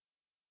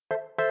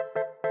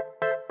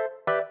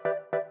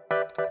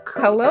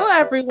Hello,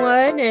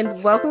 everyone,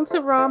 and welcome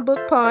to Ron Book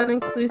Pod,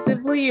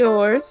 inclusively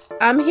yours.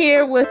 I'm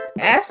here with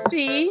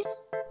Essie,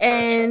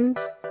 and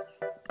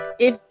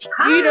if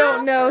you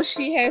don't Hi. know,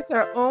 she has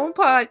her own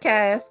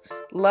podcast,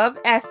 Love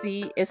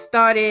Essie. It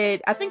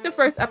started, I think the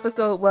first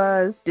episode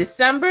was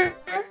December.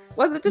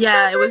 Was it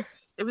Yeah, December?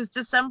 it was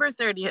December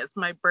 30th,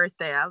 my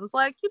birthday. I was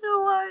like, you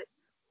know what?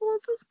 We'll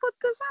just put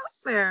this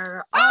out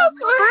there Oh, on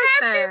my so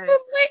birthday,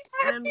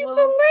 and happy we'll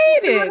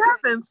see what belated.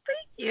 happens.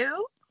 Thank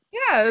you.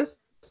 Yes.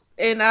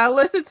 And I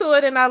listened to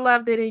it and I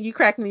loved it, and you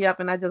cracked me up,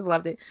 and I just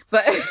loved it.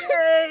 But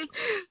Yay.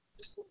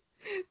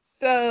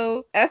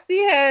 so Essie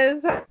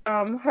has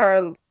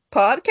her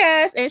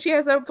podcast and she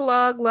has her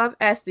blog, Love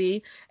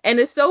Essie. And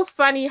it's so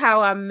funny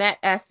how I met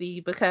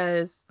Essie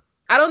because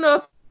I don't know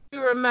if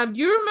you remember.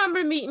 You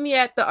remember meeting me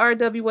at the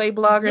RWA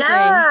blogger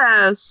thing,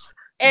 Yes.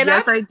 and I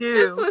Yes, I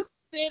just do. was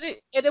sitting,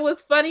 and it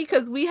was funny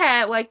because we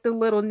had like the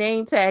little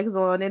name tags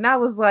on, and I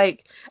was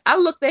like, I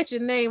looked at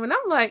your name, and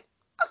I'm like,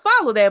 I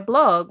follow that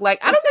blog.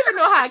 Like, I don't even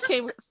know how I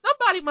came.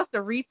 Somebody must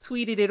have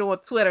retweeted it on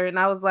Twitter, and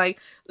I was like,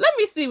 let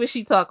me see what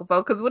she talk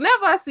about. Because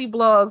whenever I see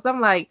blogs,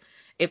 I'm like,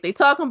 if they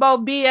talking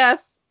about BS,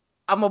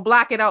 I'm gonna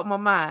block it out my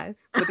mind.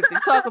 But if they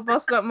talk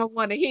about something I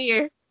want to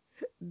hear,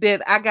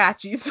 then I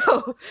got you.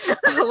 So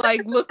I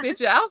like looked at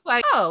you. I was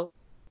like, oh,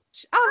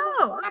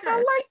 Oh, I okay.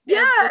 like Yeah,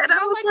 that book, and and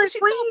I I was like what like, she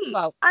talking wait,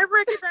 about. I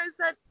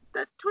recognize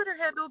that Twitter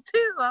handle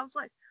too. I was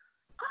like,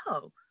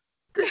 oh,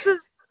 this is.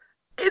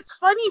 It's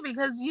funny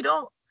because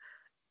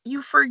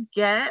you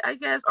forget, I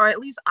guess, or at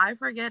least I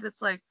forget.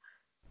 It's like,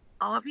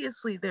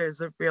 obviously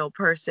there's a real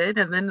person,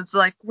 and then it's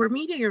like we're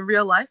meeting in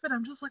real life, and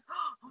I'm just like,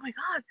 oh my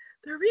god,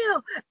 they're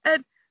real,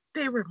 and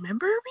they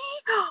remember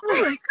me. Oh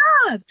my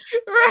god,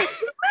 Right.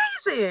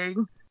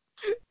 amazing.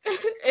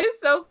 It's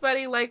so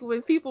funny, like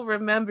when people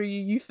remember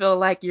you, you feel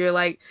like you're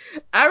like.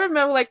 I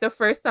remember like the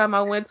first time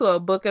I went to a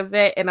book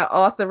event and an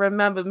author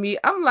remembered me.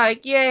 I'm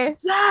like, yeah,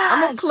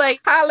 I'm gonna Yes, play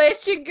holla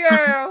at your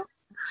girl.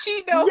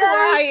 She know who yes.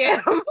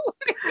 I am.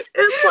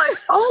 It's like,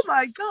 oh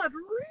my god,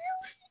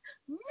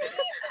 really? Me,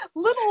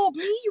 little old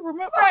me. You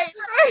remember? Right,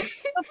 right,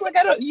 It's like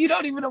you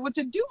don't even know what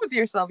to do with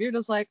yourself. You're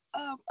just like,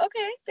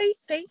 okay,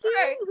 thank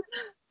right. you.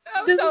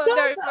 I'm This is telling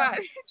awesome.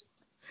 everybody.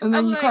 And I'm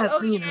then you like, kind of,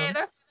 oh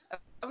yeah,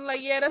 I'm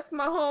like, yeah, that's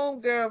my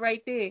home girl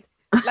right there.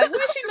 Like,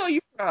 where she know you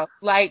from?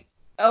 Like,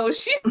 oh,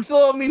 she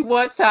saw me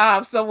one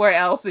time somewhere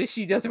else and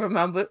she just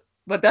remembered.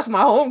 But that's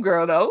my home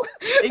girl though.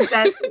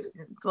 exactly.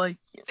 It's like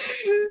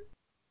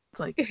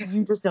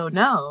you just don't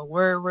know.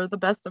 We're the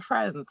best of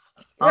friends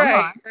Right,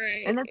 online,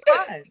 right, and it's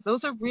fine.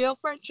 Those are real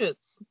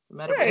friendships, no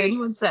matter what right.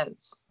 anyone says.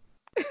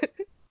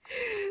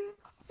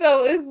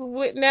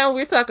 So now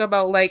we're talking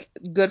about like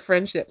good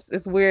friendships.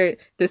 It's weird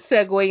to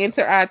segue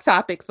into our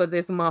topic for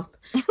this month,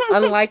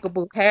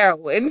 unlikable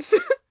heroines.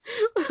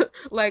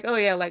 Like, oh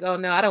yeah, like, oh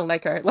no, I don't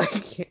like her.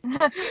 Like,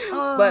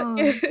 but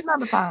Oh,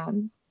 not a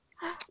fan.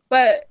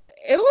 but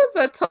it was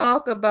a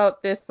talk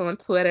about this on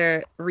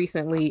Twitter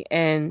recently,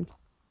 and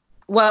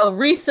well,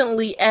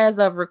 recently as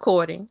of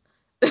recording.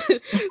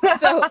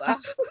 So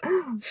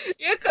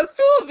yeah, because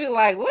people be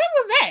like, "What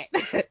was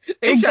that?"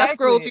 They try to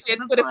scroll Exactly, through your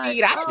and it's Twitter like,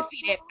 feed. I didn't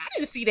see that. I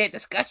didn't see that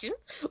discussion.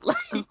 Like,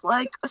 it's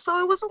like, so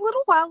it was a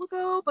little while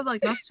ago, but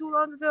like not too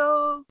long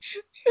ago,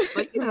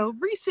 but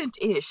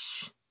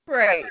recent-ish.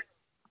 right.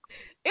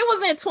 It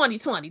was in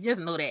 2020. Just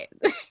know that.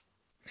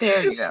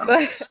 There you go.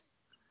 But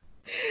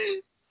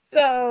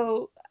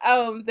so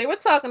they were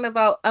talking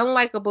about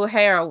unlikable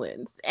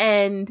heroines,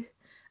 and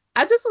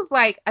I just was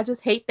like, I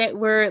just hate that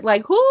word.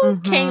 Like, who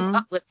came Mm-hmm.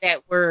 up with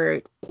that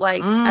word?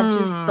 Like, I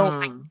just don't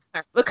like Mm. the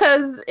term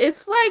because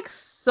it's like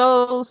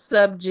so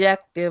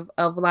subjective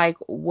of like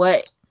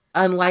what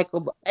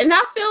unlikable. And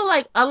I feel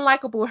like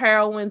unlikable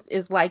heroines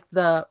is like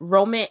the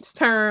romance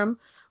term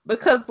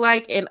because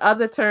like in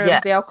other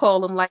terms they'll Yes. call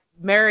them like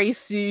Mary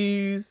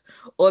Sue's,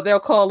 or they'll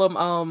call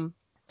them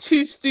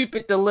too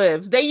stupid to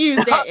live. They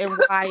use that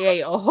in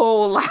YA a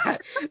whole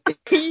lot.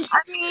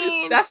 I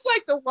mean, That's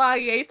like the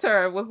YA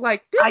term was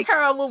like, this I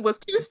heroine was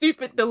too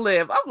stupid to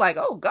live. I'm like,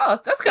 oh gosh,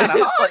 that's kind of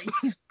it's hard.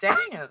 like,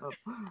 damn,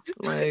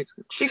 like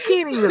she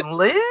can't even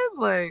live.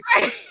 Like,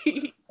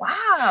 Right?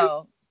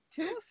 wow,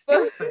 too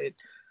but, stupid.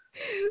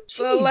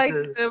 but like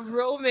the Jesus.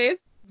 romance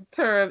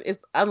term is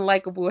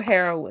unlikable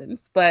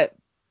heroines. But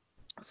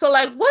so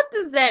like, what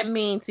does that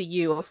mean to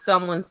you if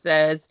someone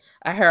says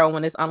a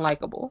heroine is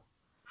unlikable?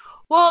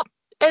 Well,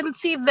 and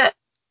see that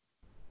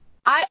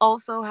I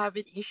also have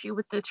an issue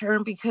with the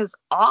term because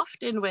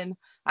often when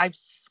I've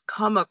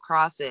come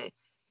across it,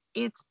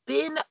 it's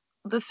been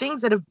the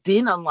things that have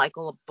been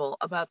unlikable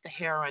about the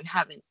heroine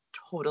haven't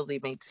totally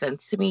made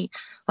sense to me.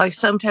 Like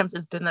sometimes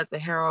it's been that the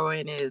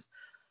heroine is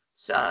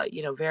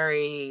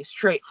very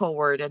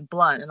straightforward and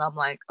blunt. And I'm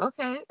like,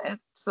 okay,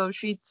 so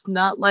she's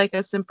not like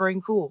a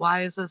simpering fool.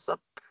 Why is this a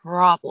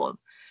problem?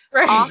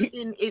 Right.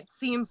 Often it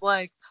seems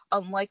like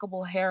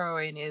unlikable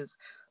heroine is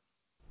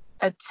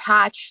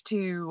attached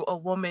to a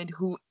woman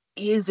who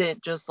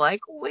isn't just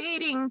like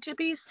waiting to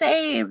be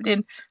saved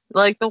and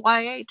like the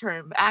YA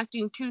term,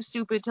 acting too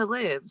stupid to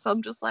live. So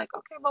I'm just like,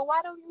 okay, but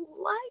why don't you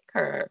like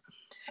her?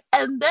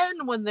 And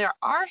then when there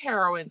are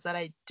heroines that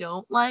I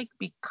don't like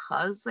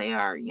because they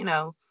are,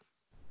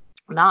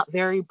 not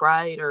very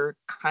bright or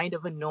kind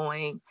of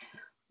annoying,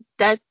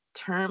 that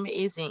term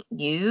isn't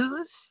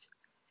used.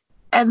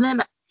 And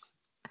then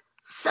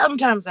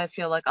sometimes I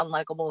feel like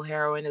unlikable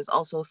heroine is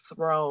also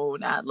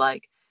thrown at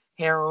like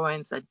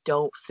heroines that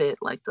don't fit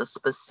like the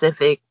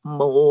specific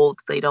mold.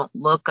 They don't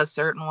look a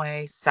certain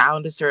way,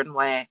 sound a certain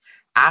way,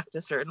 act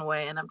a certain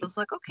way. And I'm just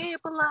like, okay,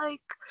 but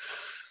like,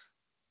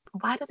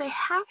 why do they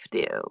have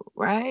to,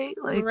 right?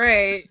 Like,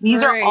 Right,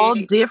 these are all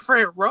right.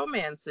 different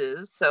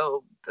romances,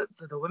 so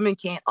the women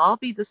can't all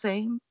be the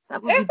same.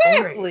 That would be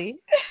boring. Exactly.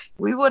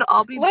 We would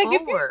all be Like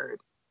bored.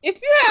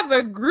 if you have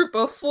a group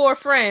of 4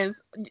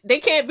 friends, they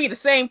can't be the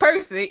same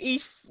person.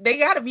 They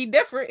got to be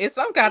different in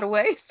some kind of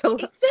way. So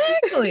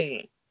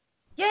Exactly.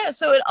 Yeah,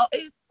 so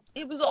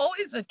it was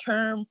always a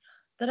term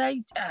that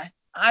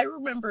I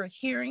remember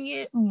hearing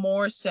it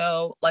more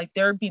so. Like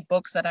there'd be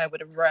books that I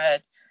would have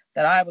read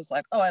that I was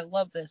like, oh, I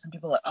love this, and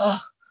people were like, oh,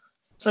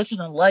 such an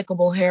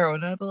unlikable hero,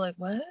 and I'd be like,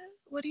 what?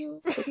 What do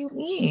you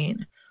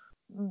mean?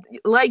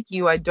 Like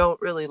you, I don't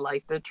really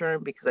like the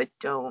term because I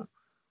don't.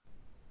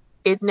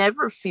 It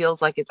never feels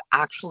like it's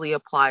actually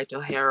applied to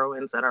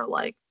heroines that are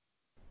like,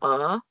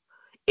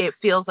 It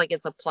feels like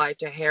it's applied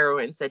to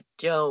heroines that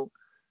don't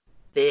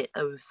fit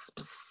a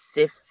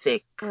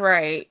specific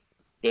right,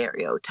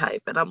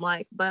 stereotype, and I'm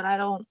like, but I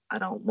don't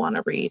want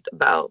to read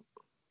about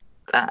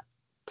that,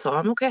 so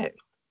I'm okay.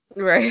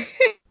 right.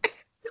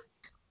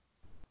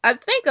 I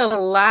think a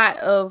lot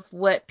of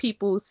what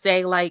people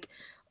say, like,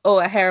 oh,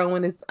 a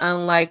heroine is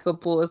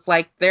unlikable, is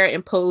like they're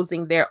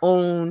imposing their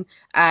own,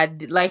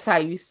 like how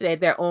you said,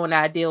 their own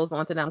ideals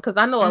onto them. Because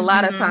I know a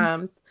lot of Mm-hmm.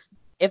 times,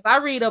 if I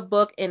read a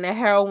book and the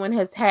heroine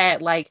has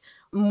had like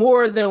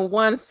more than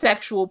one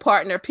sexual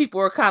partner, people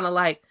are kind of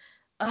like,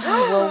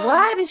 well,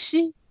 why does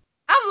she?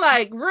 I'm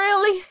like,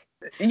 really?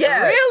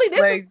 Yeah,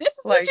 Really? This is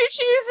what like you're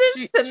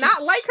choosing to she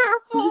not like her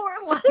for?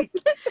 Like,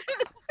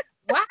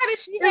 why did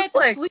she have it's to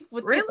like, sleep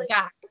with this really?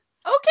 guy?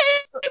 Okay,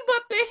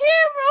 but the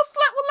hero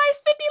slept with like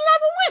 50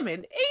 level women,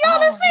 and y'all Oh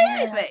didn't say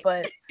yeah,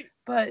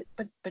 anything.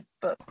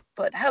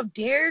 but how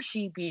dare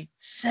she be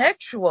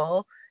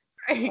sexual?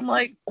 I'm Right,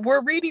 like,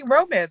 we're reading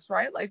romance,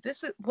 right? Like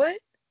this is what?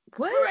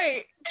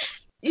 right.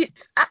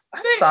 I'm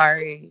The,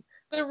 sorry.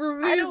 the I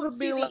reviews don't would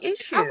see be the like,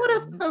 I would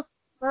have issue.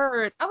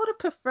 preferred, I would have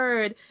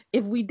preferred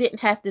if we didn't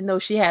have to know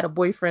she had a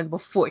boyfriend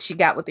before she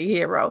got with the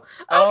hero.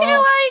 Okay,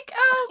 Oh, like,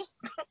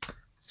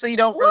 so you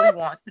don't really what?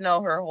 want to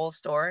know her whole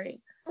story?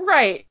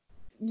 Right.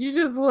 You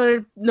just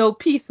wanted to know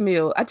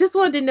piecemeal. I just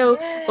wanted to know,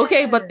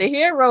 okay, but Yeah. the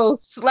hero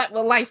slept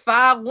with like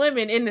 5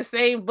 women in the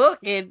same book,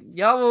 and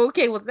y'all were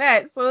okay with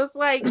that. So it's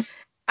like,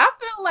 I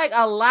feel like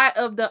a lot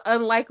of the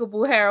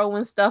unlikable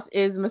heroine stuff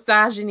is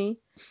misogyny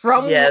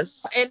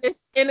Yes. and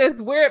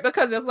it's weird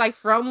because it's like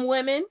from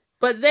women.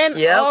 But then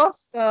Yep.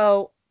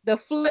 also the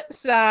flip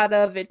side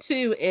of it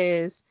too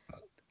is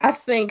I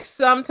think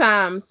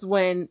sometimes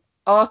when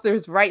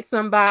authors write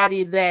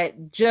somebody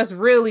that just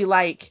really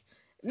like,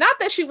 not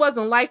that she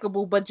wasn't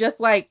likable, but just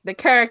like the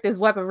characters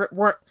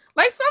weren't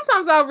like.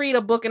 Sometimes I'll read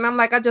a book and I'm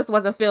like, I just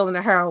wasn't feeling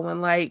the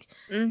heroine. Like,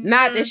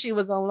 not that Mhm. she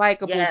was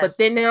unlikable, but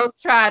then Yes. they'll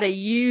try to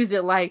use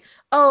it like,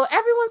 oh,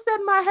 everyone said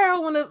my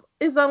heroine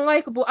is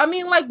unlikable. I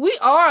mean, like we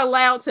are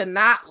allowed to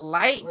not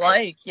like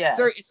Like,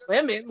 certain yes.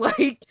 women.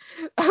 Like,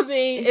 I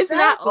mean, it's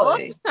not all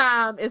Exactly. the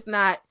time. It's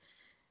not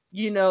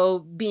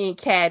being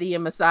catty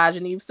and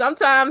misogyny.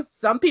 Sometimes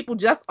some people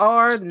just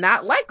are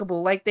not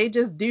likable. Like they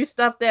just do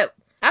stuff that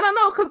I don't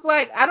know, cause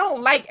like I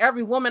don't like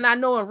every woman I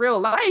know in real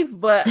life,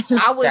 but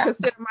I wouldn't Exactly.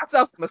 consider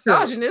myself a True.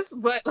 misogynist.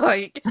 But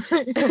like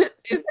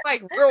it's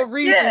like real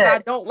reasons Yeah. I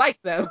don't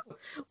like them.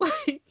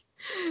 Like,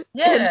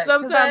 and Yeah. Cause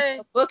sometimes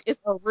a book is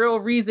a real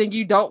reason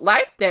you don't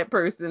like that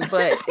person,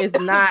 but it's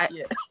not.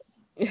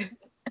 yeah,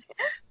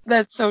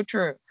 that's so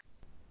true.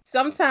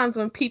 Sometimes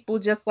when people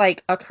just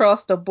like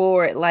across the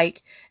board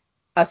like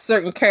a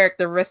certain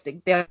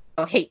characteristic, they'll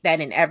hate that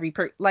in every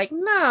person. Like,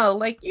 no,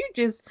 like you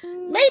just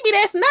maybe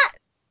that's not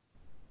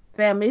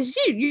them, it's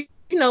you.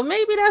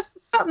 Maybe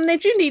that's something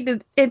that you need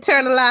to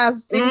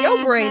internalize in your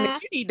brain that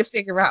Mhm. you need to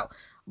figure out.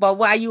 But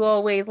why you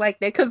always like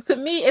that? Because to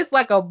me, it's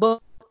like a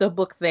book the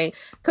book thing.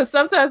 Because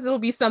sometimes it'll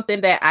be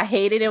something that I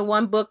hated in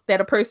one book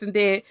that a person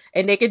did,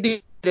 and they could do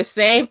the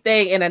same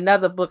thing in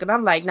another book, and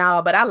I'm like,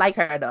 nah, but I like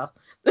her though.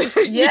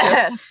 you know.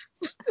 Yeah.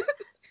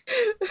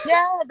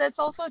 Yeah, that's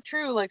also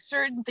true. Like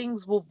certain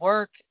things will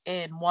work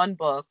in one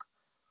book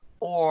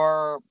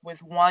or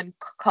with one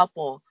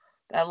couple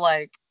that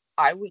like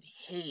I would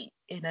hate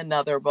in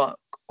another book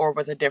or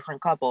with a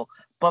different couple.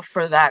 But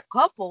for that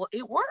couple,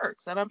 it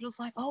works. And I'm just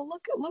like, oh,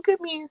 look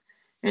at me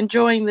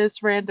enjoying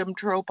this random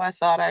trope I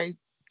thought I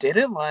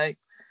didn't like.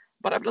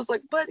 But I'm just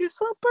like, but it's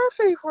so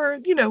perfect for,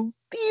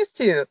 these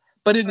two.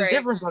 But in a Right.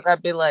 different book,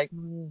 I'd be like,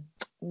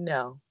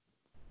 no,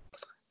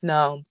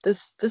 no,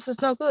 this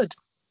is no good.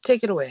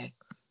 Take it away.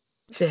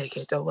 Take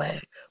it away.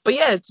 But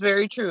yeah, it's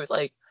very true.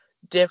 Like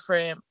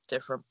different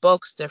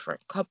books,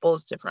 different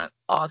couples, different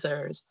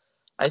authors,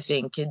 I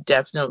think can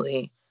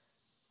definitely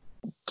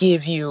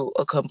give you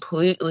a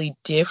completely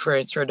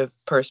different sort of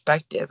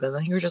perspective. And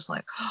then you're just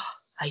like, oh,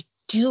 I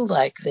do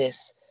like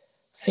this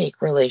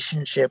fake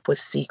relationship with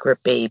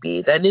Secret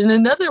Baby. Then in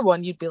another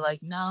one, you'd be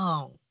like,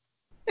 no,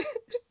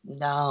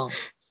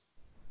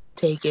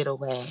 take it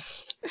away.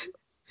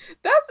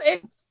 That's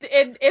it.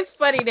 And it's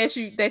funny that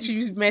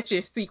you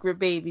mentioned Secret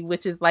Baby,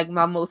 which is like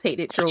my most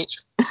hated trope.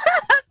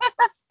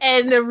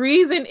 And the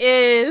reason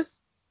is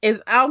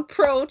I'm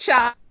pro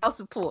child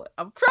support.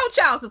 I'm pro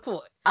child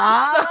support.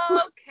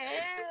 Okay.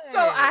 So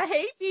I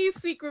hate these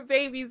secret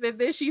babies, and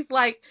then she's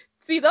like,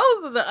 see,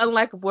 those are the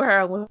unlikable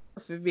heroines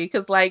for me,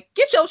 because like,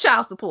 get your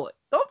child support.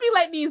 Don't be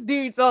letting these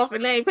dudes off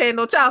and they ain't paying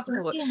no child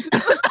support.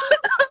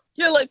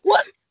 You're like,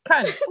 what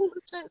kind of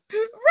foolishness?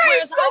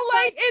 Right. So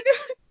like,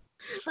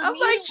 I'm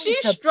like,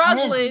 she's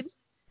struggling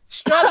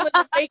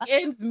to make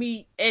ends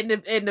meet, and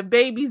the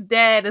baby's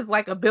dad is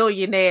like a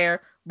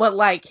billionaire, but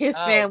like his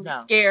family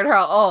scared her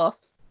off.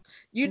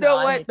 You know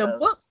what?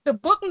 The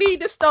book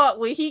need to start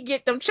when he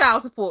get them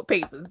child support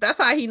papers. That's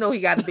how he know he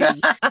got a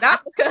baby.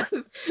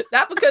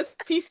 not because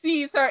he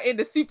sees her in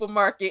the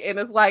supermarket and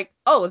is like,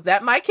 oh, is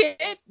that my kid?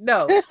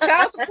 No,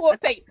 child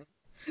support papers.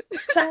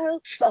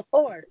 Child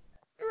support.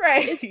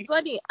 Right. It's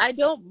funny. I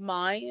don't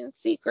mind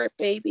Secret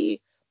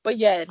Baby, but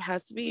yeah, it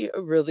has to be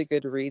a really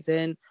good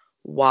reason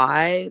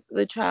why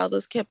the child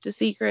is kept a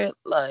secret.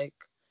 Like,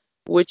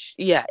 which,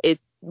 yeah,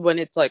 when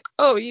it's like,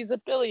 oh, he's a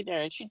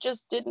billionaire and she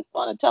just didn't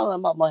want to tell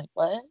him. I'm like,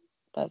 what?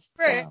 That's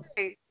dumb.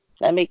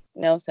 That makes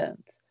no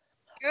sense.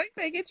 You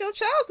better get your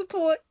child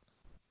support.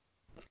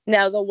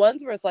 Now, the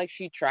ones where it's like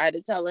she tried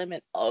to tell him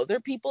and other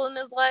people in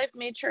his life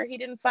made sure he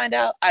didn't find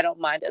out, I don't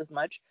mind as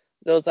much.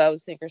 Those I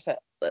always think are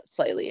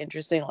slightly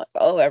interesting. Like,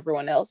 oh,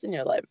 everyone else in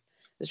your life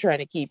is trying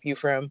to keep you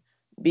from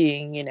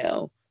being,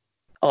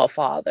 a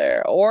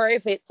father. Or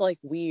if it's like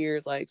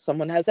weird, like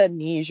someone has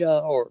amnesia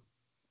or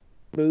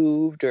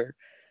moved or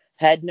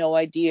had no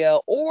idea,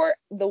 or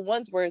the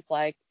ones where it's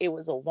like it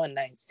was a one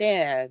night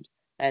stand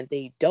and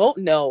they don't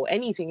know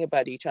anything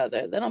about each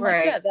other, then I'm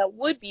like, yeah, that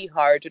would be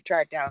hard to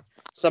track down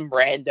some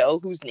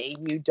rando whose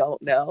name you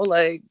don't know.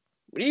 Like,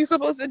 what are you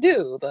supposed to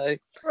do?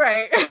 Like,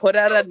 put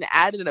out an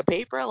ad in a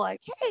paper like,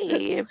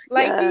 hey, if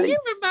like, do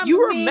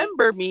you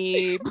remember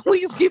me,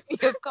 please give me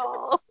a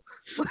call.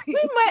 We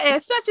might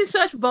at such and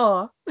such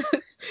bar.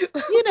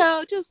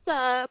 Just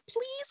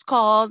please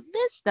call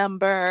this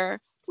number.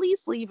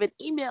 Please leave an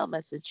email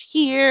message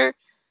here.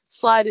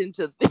 Slide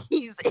into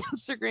these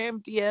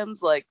Instagram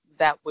DMs. Like,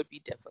 that would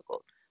be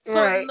difficult.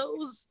 So in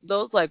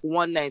those like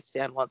one night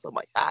stand ones, I'm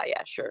like,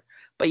 yeah, sure.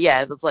 But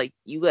yeah, it's like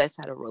you guys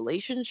had a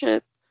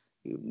relationship.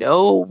 You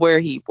know where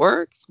he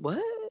works.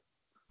 What?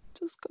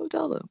 Just go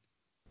tell him.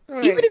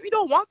 Even if you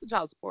don't want the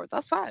child support,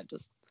 that's fine.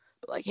 Just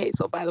be like, hey,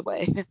 so by the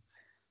way,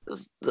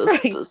 this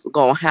is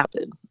gonna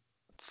happen.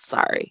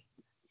 Sorry.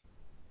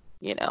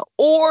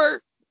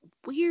 Or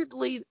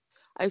weirdly,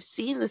 I've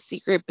seen the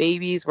secret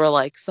babies where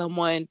like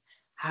someone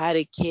had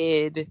a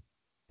kid,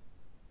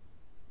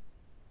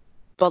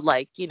 but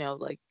like,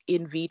 like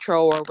in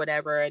vitro or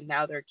whatever, and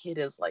now their kid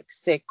is like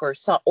sick or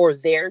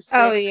they're sick.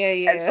 Oh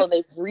yeah. And so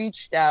they've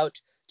reached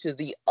out to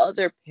the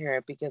other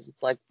parent because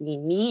it's like, we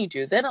need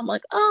you. Then I'm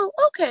like, oh,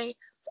 okay,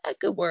 that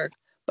could work.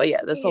 But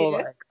yeah, this whole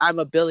like, I'm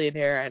a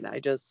billionaire and I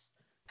just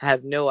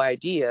have no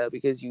idea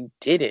because you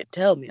didn't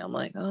tell me. I'm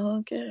like, oh,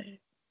 okay.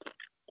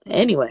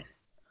 Anyway,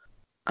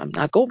 I'm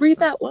not gonna read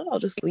that one. I'll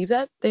just leave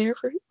that there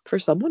for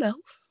someone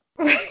else.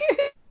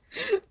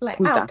 Like,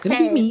 who's not gonna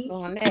be me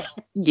on that.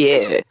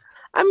 Yeah.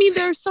 I mean,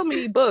 there are so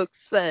many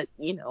books that,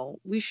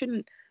 we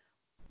shouldn't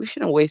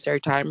waste our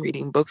time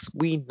reading books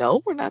we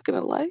know we're not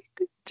gonna like.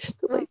 Just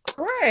like,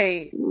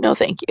 no,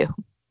 thank you.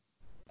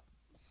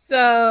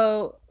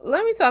 So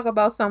let me talk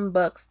about some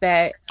books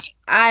that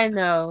I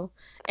know.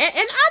 And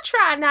I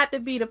try not to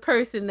be the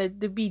person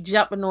to be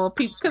jumping on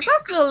people, because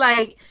I feel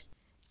like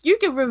you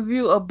can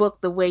review a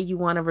book the way you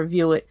want to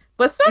review it.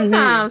 But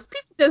sometimes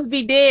people just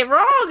be dead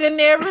wrong in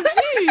their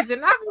reviews,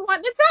 and I be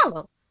wanting to tell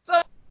them.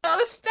 So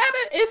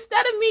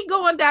instead of me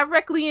going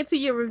directly into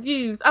your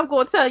reviews, I'm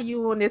going to tell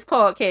you on this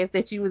podcast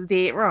that you was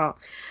dead wrong.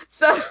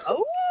 So,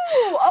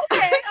 oh,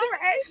 okay, all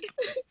right.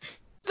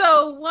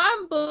 So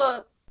one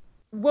book,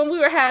 when we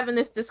were having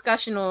this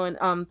discussion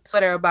on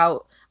Twitter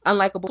about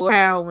unlikable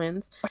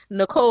heroines,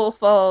 Nicole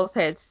Falls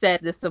had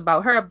said this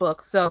about her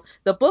book. So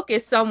the book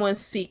is Someone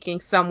Seeking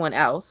Someone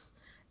Else.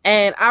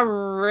 And I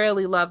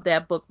really love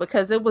that book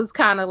because it was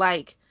kind of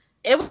like,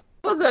 it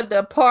was a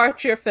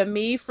departure for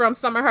me from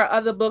some of her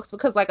other books,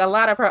 because like a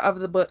lot of her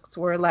other books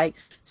were like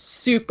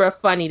super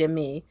funny to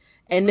me.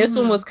 And this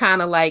one was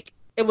kind of like,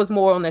 it was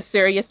more on a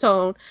serious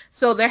tone.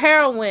 So the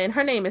heroine,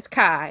 her name is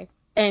Kai.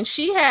 And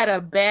she had a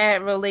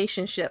bad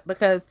relationship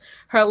because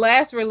her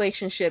last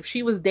relationship,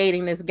 she was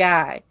dating this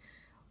guy,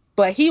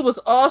 but he was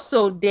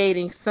also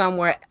dating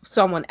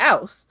someone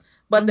else.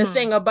 But the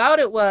thing about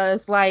it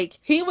was, like,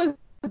 he was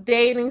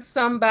dating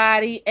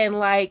somebody, and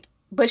like,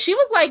 but she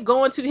was like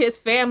going to his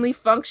family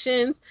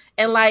functions,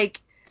 and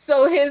like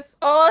So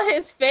all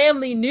his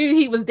family knew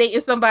he was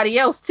dating somebody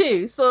else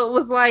too. So it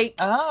was like,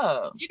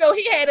 Oh.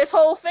 he had his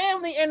whole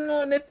family in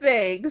on the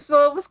thing.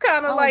 So it was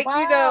kind of Oh, like,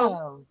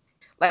 wow.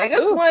 like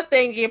it's Ooh, one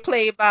thing to get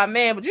played by a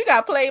man, but you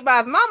got played by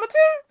his mama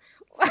too.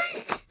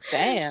 Like,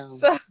 damn.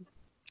 so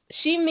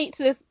she meets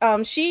this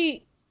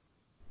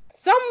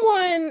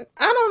someone,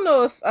 I don't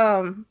know if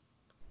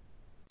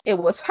it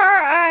was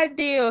her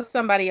idea or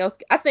somebody else.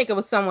 I think it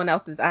was someone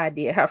else's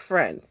idea, her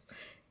friends.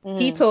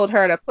 Mm-hmm.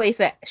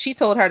 She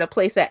told her to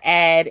place an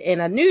ad in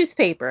a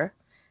newspaper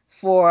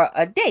for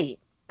a date.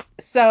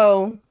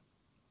 So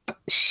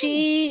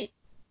she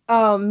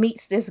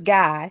meets this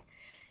guy,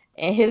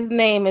 and his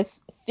name is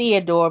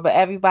Theodore, but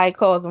everybody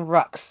calls him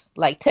Rux,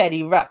 like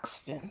Teddy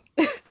Ruxpin.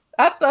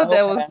 I thought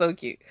that was Okay. so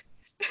cute.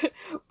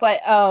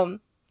 But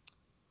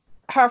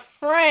her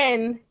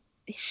friend,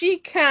 she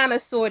kind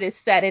of sort of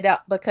set it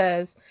up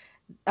because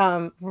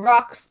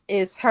Rux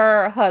is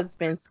her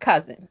husband's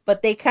cousin,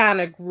 but they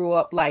kind of grew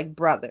up like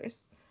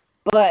brothers.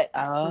 But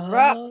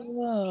Rux,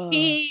 Oh.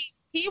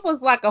 he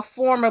was like a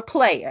former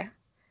player.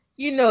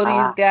 You know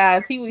these Ah.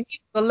 guys. He was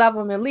a love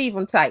them and leave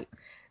them type.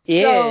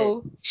 Yeah.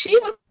 So she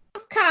was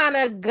kind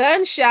of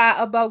gun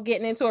shy about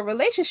getting into a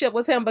relationship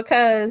with him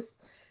because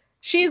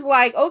she's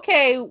like,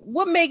 okay,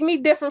 what make me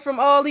different from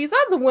all these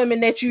other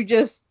women that you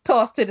just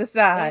tossed to the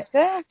side?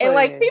 And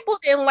like Exactly. people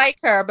didn't like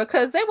her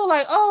because they were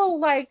like, oh,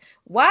 like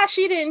why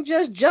she didn't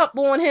just jump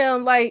on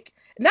him? Like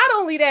not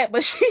only that,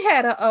 but she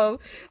had I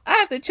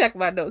have to check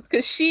my notes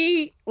because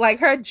she like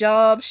her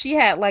job, she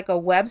had like a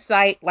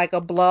website, like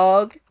a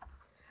blog,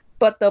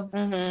 but the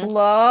Mm-hmm.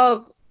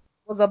 blog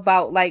was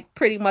about like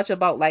pretty much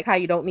about like how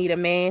you don't need a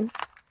man,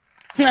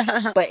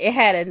 but it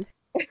had an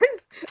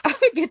I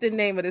forget the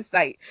name of the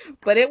site,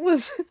 but it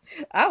was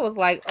I was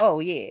like, oh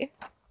yeah.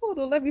 Hold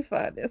on, let me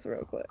find this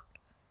real quick.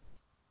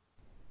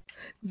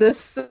 The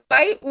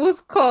site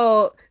was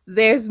called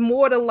There's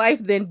More to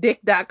Life Than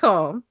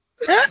Dick.com.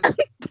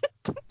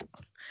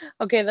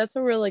 Okay, that's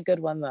a really good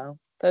one though.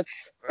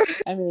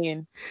 I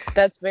mean,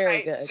 that's very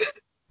Right. good.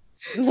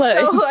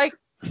 So Like, like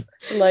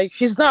like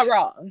she's not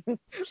wrong.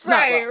 She's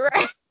not right, wrong.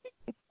 right.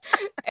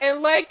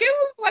 And like it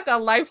was like a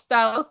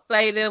lifestyle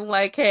site and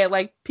like had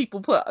like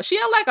people she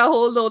had like a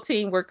whole little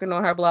team working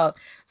on her blog.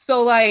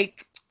 So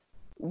like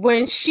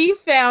when she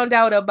found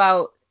out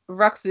about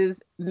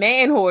Rux's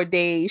man whore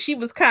days, she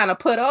was kind of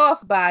put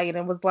off by it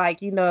and was like,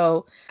 I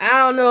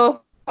don't know if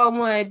I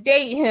want to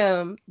date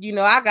him.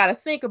 I got to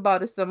think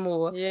about it some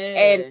more.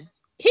 And Yeah.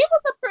 he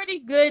was a pretty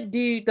good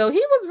dude, though. He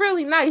was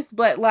really nice,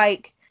 but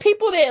like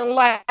people didn't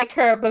like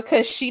her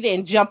because she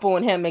didn't jump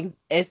on him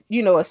as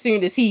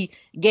soon as he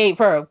gave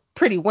her a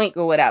pretty wink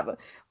or whatever.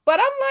 But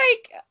I'm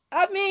like,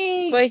 I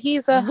mean, But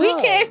he's a we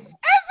can't hoe.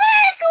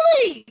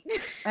 exactly.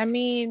 I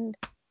mean,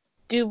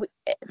 do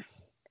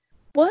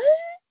what?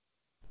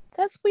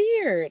 That's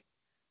weird.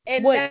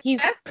 And What, that's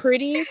he's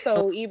pretty,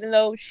 so even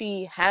though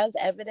she has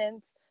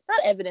evidence, not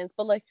evidence,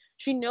 but like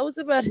she knows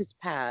about his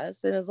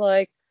past and is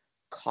like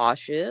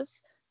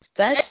cautious,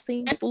 that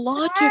seems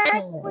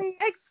logical. exactly,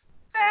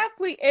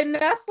 exactly. And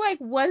that's like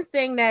one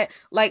thing that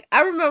like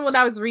I remember when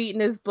I was reading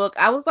this book,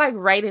 I was like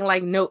writing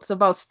like notes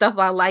about stuff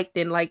I liked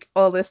and like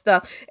all this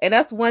stuff. And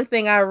that's one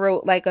thing I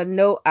wrote, like a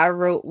note I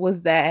wrote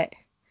was that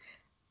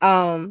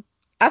um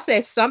I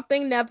said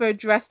something never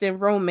addressed in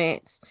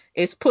romance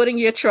is putting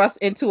your trust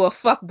into a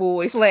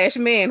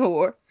fuckboy/man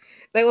whore.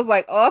 They was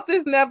like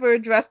authors never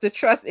address the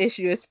trust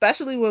issue,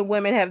 especially when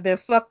women have been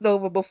fucked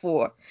over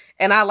before.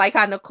 And I like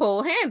how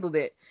Nicole handled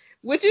it,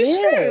 which is Yeah.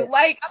 true.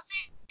 Like I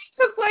mean,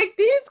 because like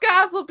these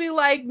guys will be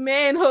like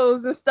man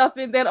hoes and stuff,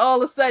 and then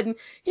all of a sudden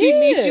he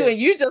meets you Yeah. and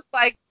you just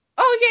like,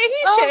 oh yeah,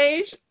 he Oh,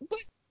 changed. But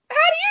how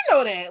do you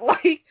know that?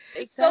 Like,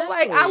 so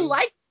like I exactly.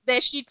 like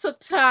that she took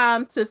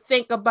time to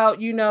think about,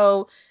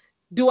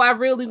 do I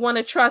really want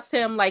to trust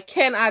him? Like,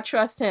 can I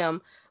trust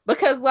him?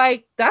 Because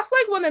like that's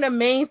like one of the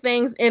main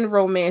things in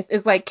romance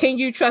is like, can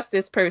you trust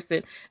this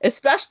person?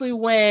 Especially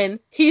when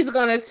he's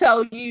gonna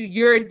tell you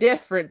you're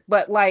different.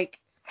 But like,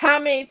 how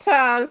many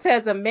times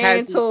has a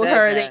man Has he told said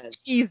her that that?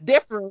 he's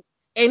different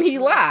and he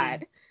Mhm.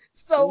 lied?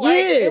 So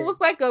like it Yeah. was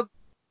like a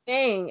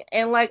thing.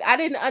 And like I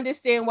didn't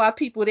understand why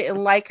people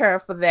didn't like her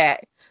for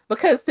that.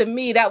 Because to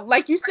me, that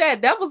like you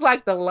said, that was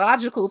like the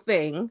logical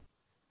thing.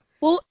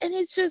 Well, and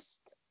it's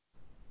just,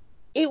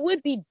 it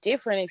would be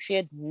different if she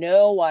had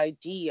no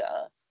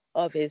idea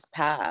of his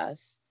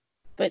past.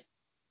 But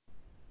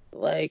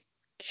like,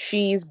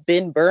 she's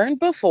been burned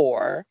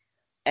before,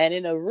 and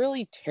in a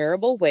really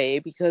terrible way,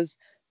 because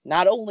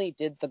not only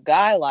did the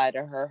guy lie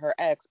to her, her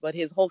ex, but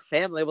his whole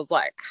family was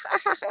like, ha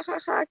ha ha ha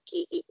ha,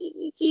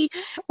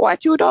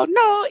 what you don't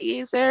know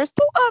is there's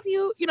two of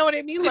you. You know what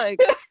I mean?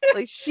 Like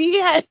she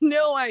had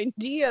no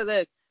idea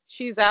that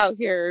she's out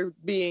here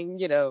being,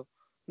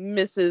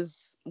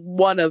 Mrs.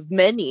 One of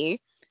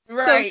many.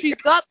 So Right. she's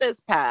got this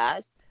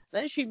past.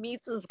 Then she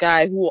meets this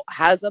guy who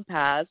has a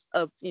past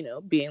of,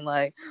 being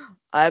like,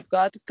 I've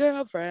got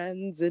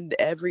girlfriends in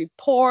every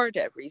port,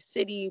 every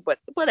city,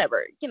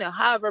 whatever,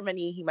 however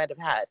many he might have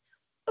had.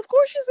 Of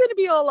course she's gonna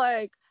be all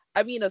like,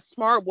 I mean, a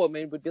smart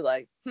woman would be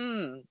like,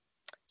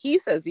 he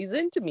says he's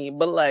into me,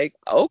 but like,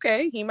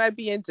 okay, he might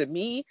be into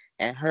me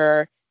and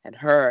her and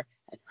her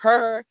and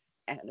her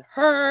and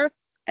her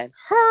and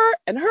her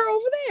and her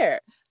over there.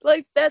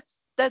 Like that's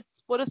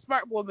what a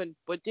smart woman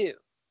would do.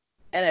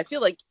 And I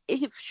feel like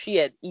if she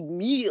had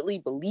immediately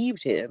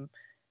believed him,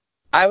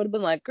 I would have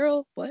been like,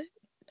 girl, what?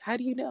 How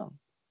do you know?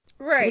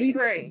 What are Right, you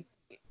right.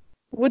 doing?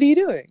 What are you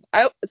doing?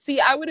 I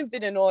would have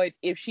been annoyed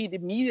if she'd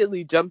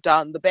immediately jumped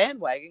on the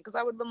bandwagon, because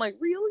I would have been like,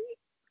 really?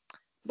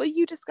 But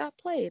you just got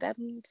played.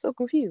 I'm so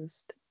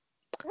confused.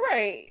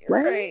 Right,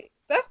 What? right.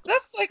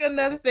 That's like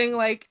another thing.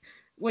 Like,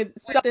 when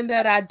something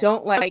that I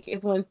don't like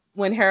is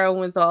when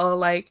heroines are all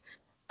like,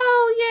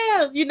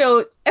 oh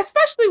yeah,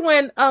 especially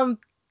when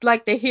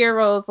like the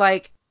heroes,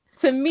 like,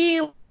 to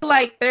me,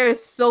 like,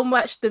 there's so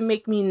much to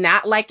make me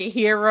not like a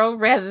hero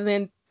rather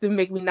than to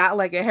make me not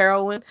like a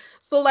heroine.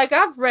 So like,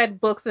 I've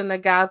read books and the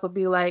guys will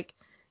be like,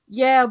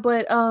 yeah,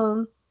 but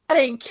I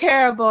didn't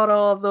care about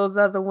all of those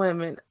other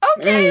women.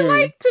 Okay, Mm.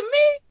 like, to me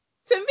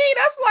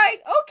that's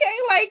like, okay,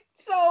 like,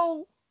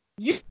 so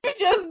you're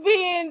just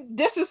being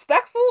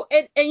disrespectful.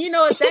 And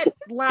that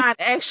line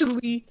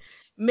actually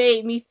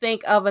made me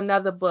think of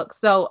another book.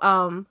 So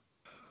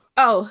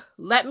oh,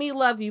 Let Me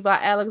Love You by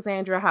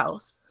Alexandra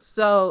House.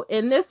 So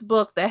in this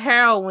book, the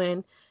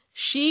heroine,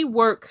 she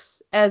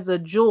works as a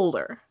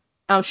jeweler.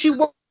 She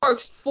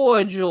works for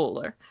a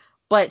jeweler,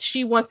 but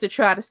she wants to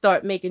try to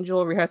start making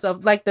jewelry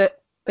herself. Like, the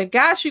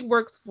guy she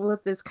works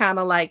with is kind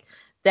of like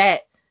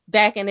that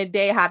back in the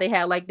day, how they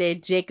had like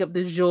that Jacob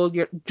the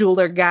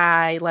jeweler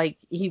guy, like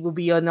he would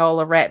be on all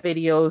the rap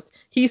videos.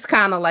 He's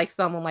kind of like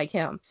someone like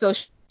him. So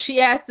she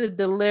has to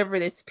deliver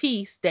this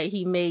piece that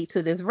he made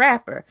to this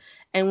rapper.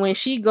 And when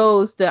she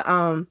goes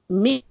to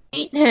meet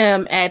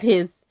him at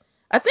his,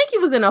 I think he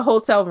was in a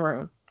hotel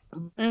room,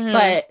 Mm-hmm.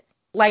 but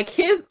like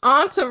his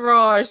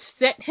entourage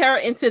sent her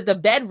into the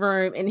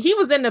bedroom, and he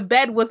was in the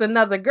bed with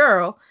another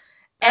girl,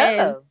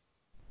 and Oh.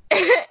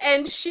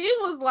 and she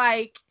was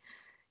like,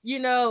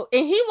 and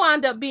he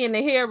wound up being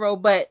the hero,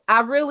 but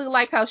I really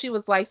like how she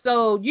was like,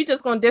 so you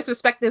just gonna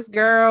disrespect this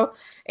girl?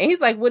 And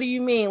he's like, what do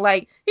you mean?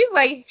 Like, he's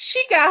like,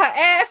 she got her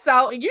ass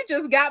out and you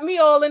just got me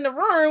all in the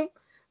room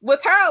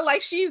with her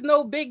like she's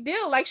no big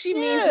deal, like she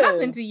means Yeah.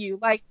 nothing to you.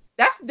 Like,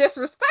 that's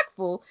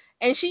disrespectful.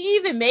 And she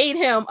even made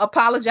him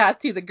apologize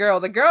to the girl.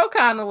 The girl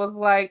kind of was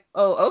like,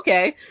 oh,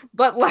 okay.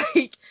 But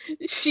like,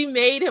 she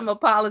made him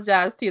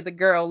apologize to the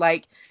girl.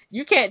 Like,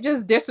 you can't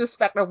just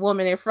disrespect a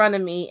woman in front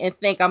of me and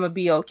think I'm gonna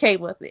be okay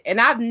with it. And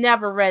I've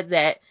never read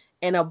that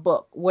in a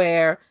book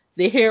where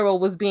the hero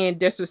was being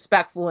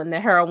disrespectful and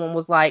the heroine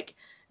was like,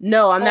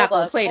 no, I'm not Hold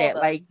gonna on. play Hold that.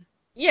 on. Like,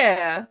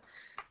 yeah.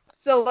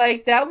 So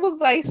like, that was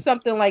like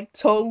something like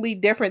totally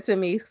different to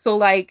me. So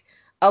like,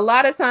 a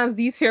lot of times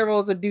these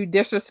heroes will do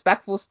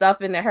disrespectful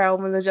stuff and the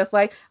heroines are just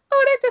like,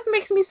 oh, that just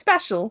makes me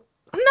special.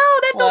 No,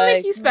 that don't make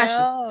Like, you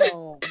special.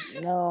 no,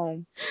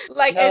 no,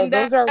 Like, no. and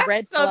Those are that's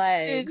red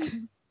something.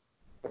 flags.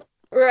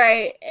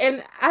 Right.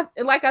 And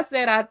like I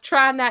said, I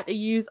try not to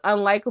use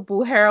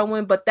unlikable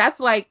heroine, but that's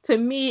like, to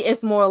me,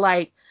 it's more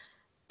like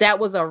that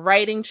was a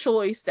writing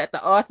choice that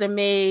the author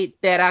made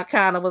that I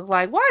kind of was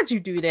like, why'd you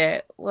do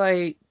that?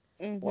 Like,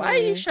 why are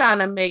you Mm-hmm. trying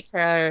to make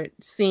her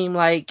seem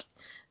like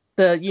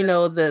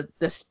the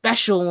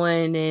special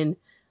one? And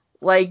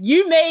like,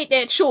 you made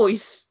that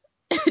choice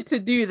to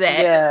do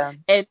that. Yeah.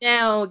 And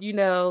now,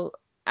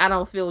 I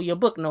don't feel your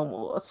book no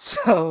more.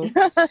 So,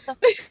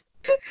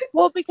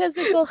 Well, because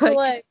it's also like,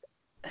 like,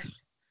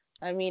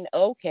 I mean,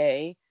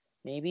 okay,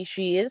 maybe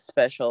she is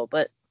special,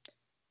 but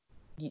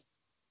y-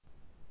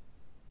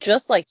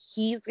 just like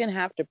he's gonna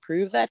have to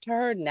prove that to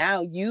her,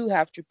 now you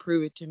have to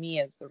prove it to me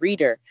as the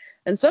reader.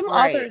 And some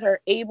right. authors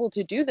are able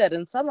to do that,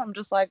 and some I'm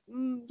just like,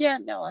 yeah,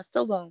 no, I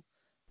still don't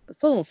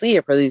see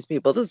it for these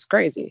people. This is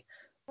crazy.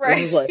 This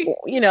is like,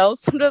 Right.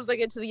 sometimes I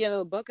get to the end of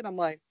the book and I'm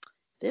like,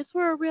 this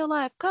were a real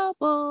life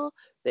couple,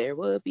 there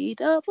would be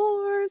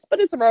divorce. But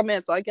it's a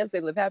romance, so I guess they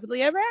live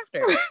happily ever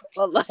after.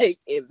 But like,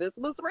 if this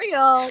was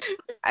real,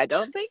 I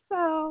don't think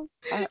so.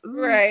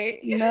 Right.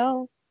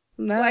 No,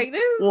 no. Like,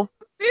 this Well,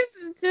 this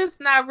is just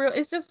not real.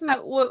 It's just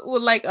not what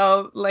like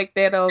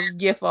that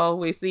GIF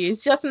always see.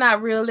 It's just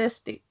not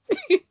realistic.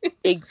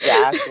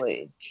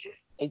 exactly.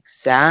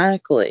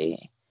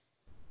 Exactly.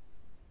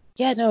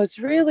 Yeah, no, it's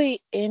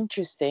really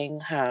interesting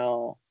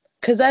how,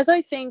 because as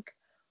I think,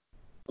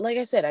 like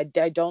I said,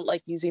 I don't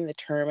like using the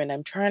term, and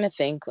I'm trying to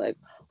think, like,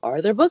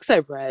 are there books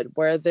I've read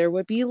where there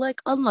would be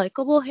like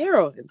unlikable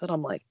heroines? And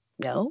I'm like,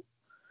 no.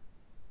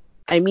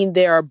 I mean,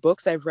 there are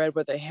books I've read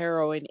where the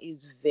heroine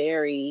is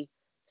very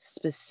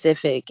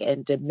specific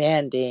and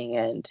demanding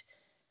and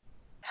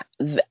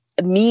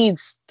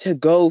needs to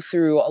go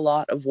through a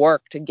lot of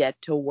work to get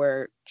to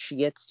where she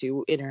gets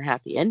to in her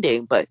happy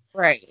ending. But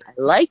Right. I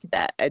like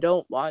that. I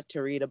don't want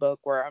to read a book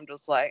where I'm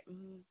just like,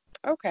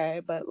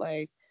 okay, but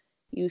like,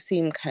 you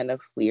seem kind of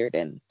weird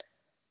and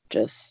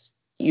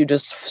you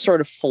just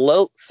sort of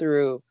float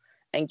through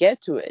and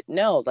get to it.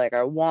 No, like,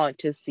 I want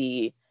to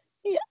see.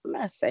 Yeah, I'm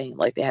not saying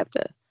like they have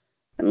to.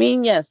 I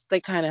mean, yes,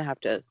 they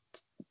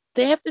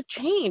have to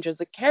change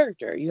as a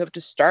character. You have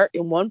to start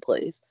in one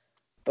place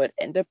but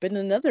end up in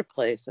another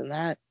place, and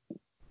that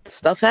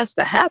stuff has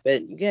to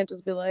happen. You can't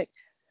just be like,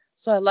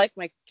 so I like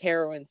my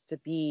heroines to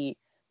be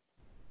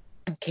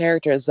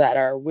characters that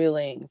are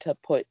willing to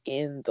put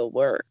in the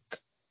work.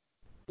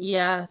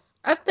 Yes.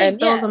 I think And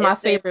those yeah, are my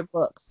if they, favorite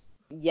books.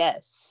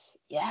 yes,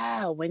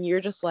 yeah, when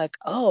you're just like,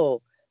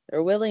 oh,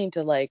 they're willing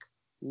to like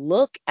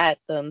look at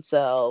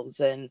themselves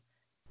and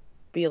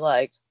be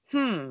like,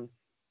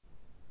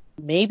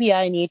 maybe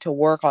I need to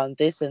work on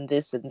this and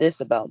this and this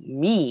about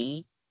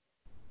me.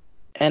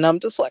 And I'm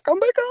just like, oh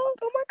my God,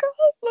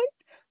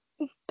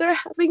 like they're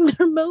having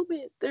their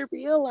moment. They're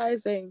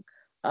realizing.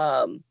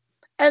 And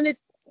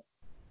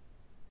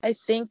I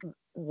think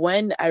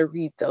when I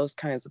read those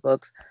kinds of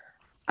books,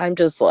 I'm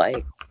just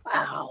like,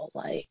 wow,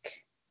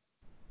 like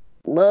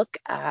look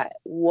at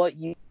what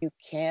you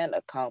can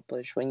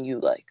accomplish when you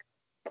like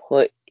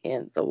put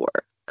in the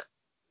work.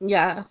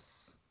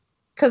 Yes.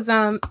 Cause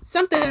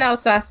something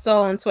else I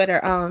saw on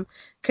Twitter,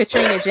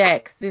 Katrina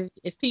Jacks,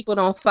 if people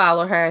don't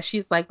follow her,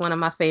 she's like one of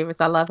my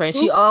favorites. I love her. And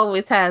she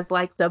always has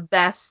like the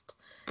best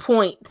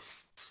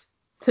points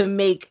to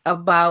make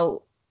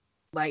about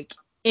like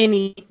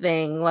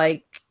anything.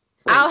 Like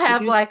I'll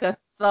have like a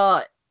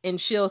thought and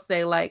she'll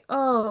say like,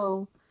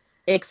 oh,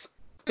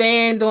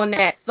 expand on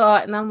that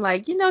thought. And I'm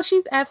like,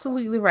 she's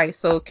absolutely right.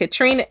 So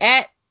Katrina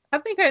I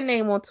think her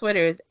name on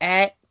Twitter is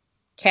at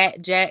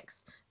Cat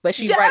Jacks, but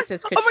she writes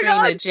as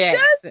Katrina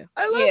Jackson. Yes,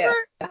 I love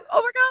her.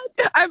 Oh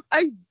my God.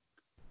 I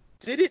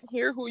didn't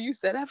hear who you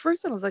said at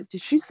first, and I was like,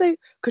 did she say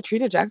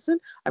Katrina Jackson?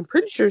 I'm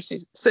pretty sure she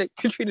said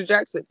Katrina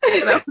Jackson.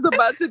 And I was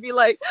about to be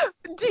like,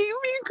 do you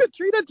mean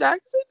Katrina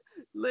Jackson?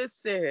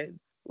 Listen,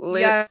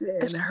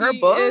 her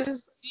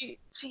books.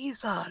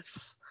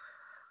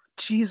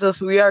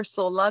 Jesus, we are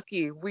so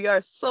lucky. We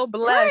are so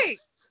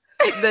blessed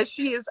that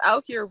she is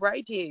out here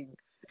writing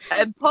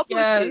and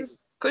publishing.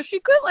 Because she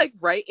could like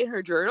write in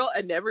her journal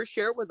and never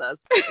share with us,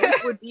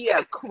 which would be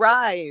a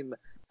crime.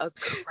 A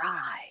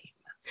crime.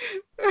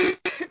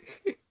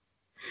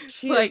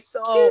 She like, is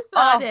so is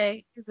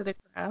it a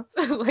crime?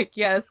 Like,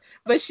 yes.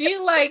 But she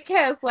like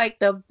has like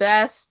the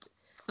best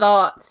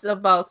thoughts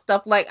about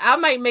stuff. Like I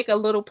might make a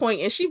little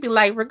point and she'd be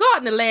like,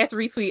 regarding the last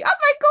retweet, I'm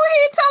like, go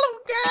ahead, tell him,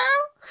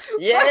 girl.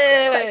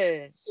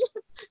 Yeah.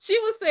 She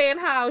was saying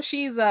how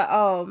she's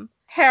a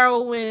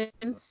heroine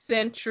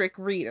centric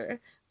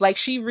reader. Like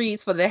she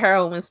reads for the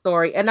heroine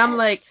story. And I'm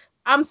like,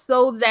 I'm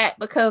so that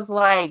because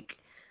like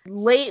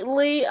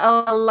lately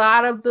a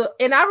lot of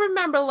and I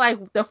remember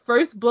like the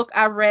first book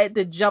I read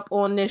to jump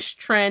on this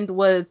trend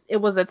was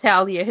a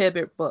Talia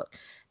Hibbert book.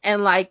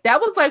 And like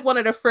that was like one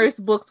of the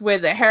first books where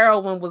the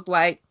heroine was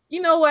like,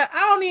 you know what, I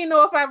don't even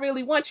know if I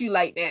really want you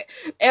like that.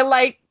 And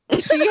like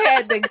she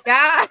had the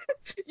guy,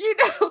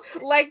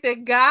 like the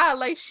guy,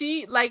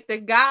 like the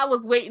guy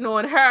was waiting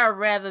on her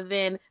rather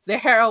than the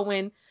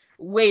heroine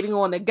waiting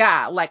on the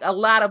guy. Like a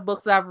lot of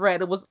books I've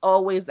read, it was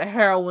always the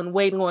heroine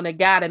waiting on the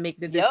guy to make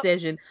the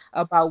decision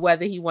about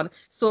whether he wanted.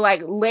 So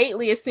like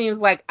lately it seems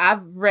like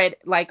I've read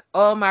like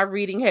all my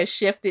reading has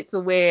shifted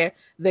to where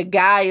the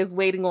guy is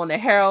waiting on the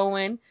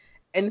heroine.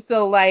 And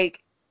so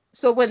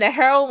when the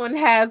heroine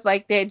has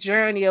like that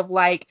journey of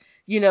like,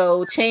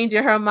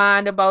 changing her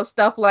mind about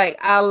stuff, like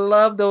I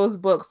love those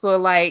books. So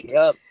like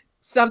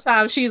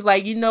sometimes she's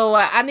like,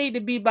 I need to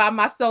be by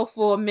myself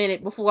for a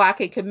minute before I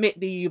can commit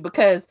to you,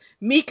 because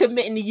me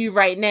committing to you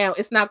right now,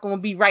 it's not going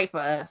to be right for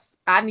us.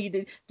 I need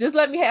to just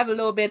let me have a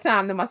little bit of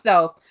time to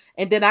myself,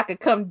 and then I could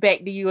come back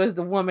to you as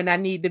the woman I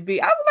need to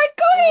be. I was like,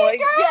 go ahead,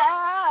 girl.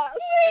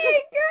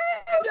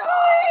 Go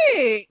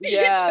ahead.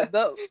 Yeah,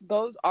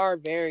 those are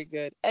very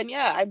good. And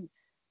yeah,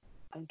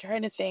 I'm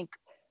trying to think.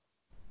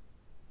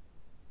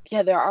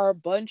 Yeah, there are a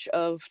bunch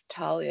of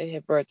Talia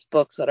Hibbert's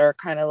books that are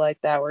kind of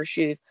like that, where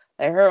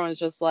her one's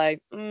just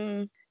like,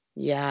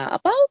 yeah,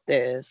 about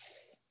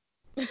this.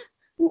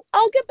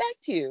 I'll get back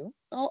to you.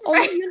 I'll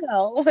let you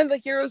know. And the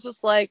hero's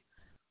just like,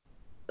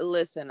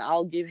 listen,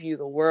 I'll give you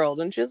the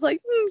world. And she's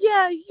like,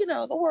 yeah,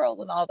 the world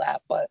and all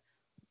that, but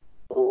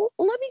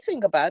let me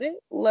think about it.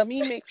 Let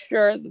me make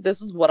sure that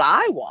this is what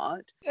I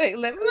want. Hey,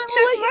 let me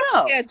check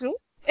my schedule.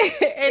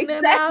 And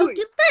then I'll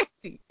get back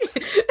to you.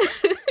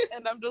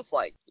 And I'm just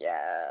like,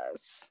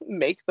 yes,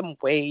 make them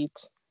wait.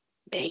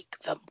 Make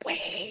them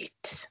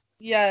wait.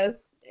 Yes.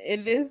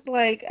 It is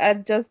like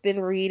I've just been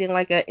reading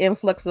like an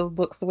influx of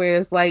books where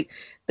it's like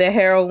the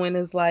heroine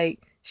is like,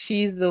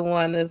 she's the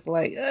one that's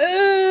like,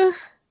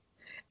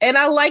 and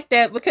I like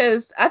that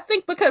because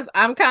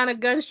I'm kind of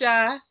gun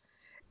shy,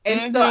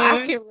 and so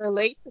I can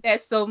relate to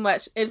that so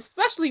much, and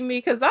especially me,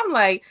 because I'm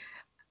like,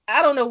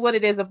 I don't know what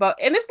it is about,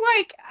 and it's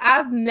like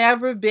I've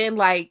never been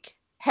like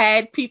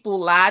had people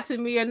lie to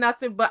me or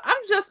nothing, but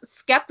I'm just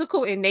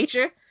skeptical in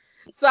nature.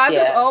 So I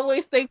just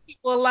always think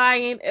people are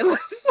lying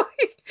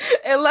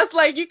unless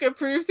you can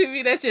prove to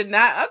me that you're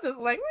not. I'm just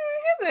like,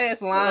 his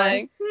ass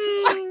lying.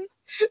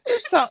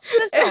 This don't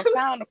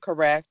sound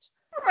correct.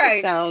 Right.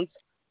 It sounds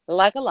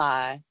like a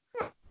lie.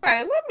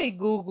 Right. Let me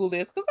Google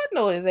this because I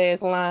know his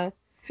ass lying.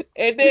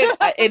 And then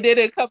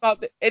it come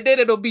out, and then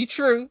it'll be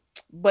true,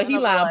 but he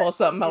lying about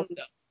something else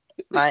though.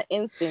 My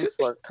instincts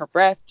were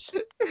correct.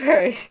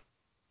 Right.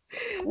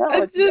 No,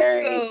 I it's just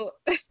very, so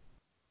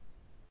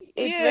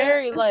it's yeah.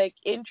 very like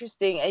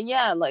interesting. And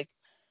yeah, like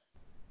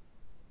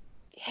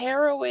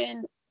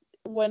heroine,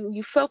 when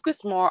you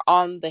focus more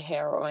on the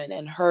heroine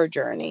and her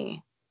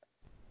journey,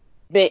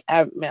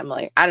 I'm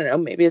like, I don't know,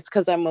 maybe it's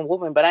because I'm a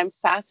woman, but I'm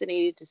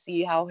fascinated to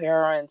see how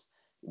heroines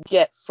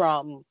get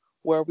from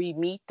where we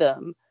meet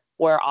them,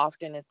 where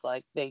often it's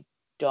like they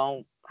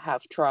don't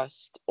have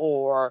trust,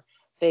 or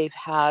they've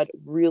had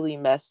really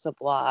messed up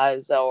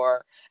lives,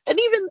 or, and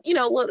even,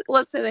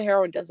 let's say the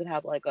heroine doesn't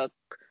have like a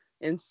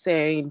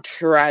insane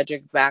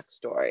tragic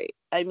backstory.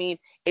 I mean,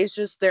 it's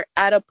just they're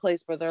at a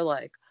place where they're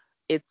like,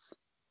 it's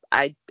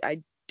I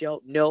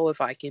don't know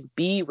if I can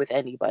be with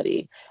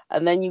anybody.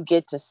 And then you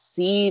get to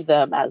see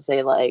them as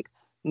they like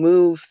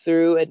move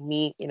through and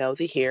meet,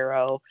 the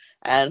hero,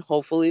 and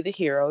hopefully the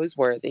hero is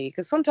worthy,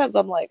 because sometimes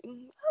I'm like, I don't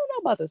know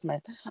about this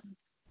man.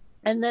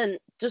 And then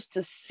just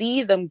to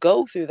see them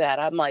go through that,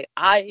 I'm like,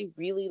 I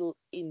really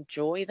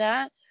enjoy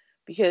that,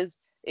 because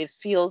it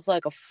feels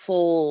like a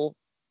full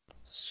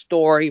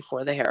story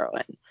for the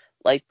heroine.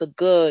 Like the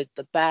good,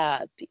 the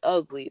bad, the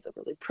ugly, the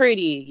really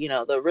pretty,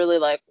 the really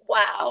like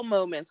wow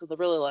moments, and the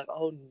really like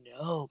oh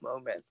no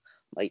moments.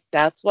 Like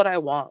that's what I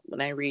want when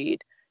I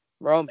read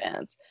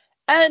romance.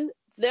 And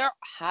there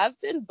have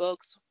been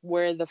books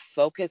where the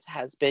focus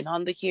has been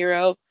on the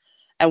hero.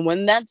 And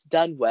when that's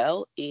done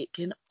well, it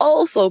can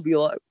also be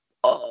like,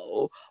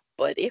 oh,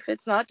 but if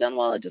it's not done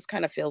well, it just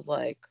kind of feels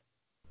like,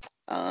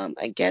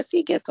 I guess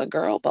he gets a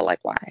girl, but like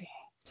why?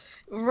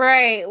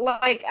 Right.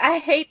 Like I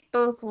hate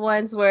those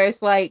ones where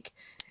it's like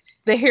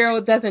the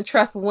hero doesn't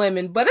trust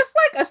women, but it's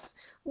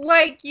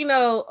like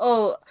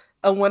oh,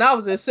 when I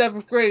was in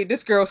seventh grade,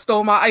 this girl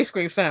stole my ice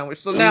cream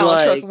sandwich, so now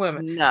I don't trust Like,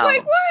 women.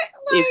 Like no.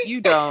 If what? you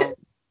Like don't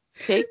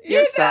take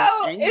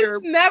yourself and it's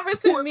your never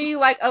to poor. me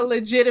like a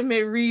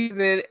legitimate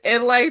reason.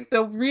 And like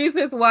the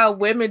reasons why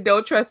women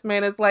don't trust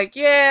men is like,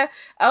 yeah,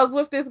 I was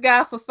with this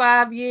guy for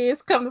 5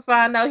 years. Come to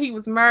find out he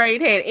was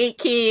married, had 8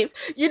 kids.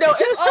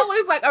 It's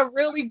always like a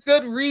really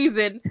good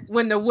reason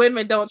when the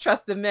women don't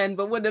trust the men.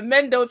 But when the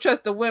men don't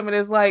trust the women,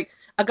 it's like,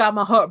 I got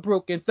my heart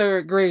broken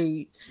third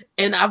grade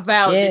and I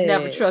vowed to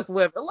never Yeah. trust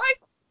women.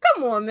 Like,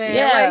 come on, man.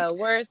 Yeah, Like,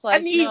 where it's I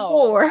like, need no,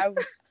 more.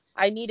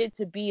 I needed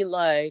to be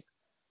like,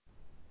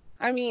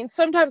 I mean,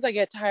 sometimes I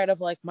get tired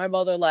of like my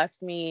mother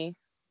left me,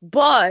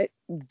 but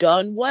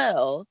done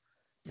well,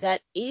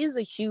 that is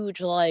a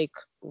huge like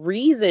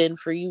reason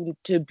for you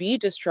to be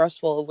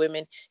distrustful of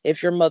women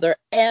if your mother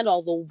and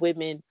all the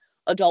women,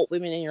 adult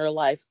women in your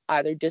life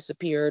either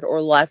disappeared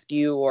or left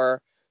you,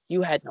 or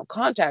you had no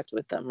contact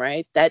with them,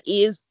 right? That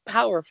is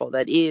powerful.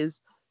 That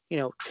is,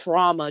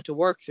 trauma to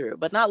work through,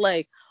 but not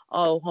like,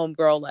 oh,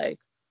 homegirl,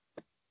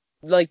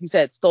 like you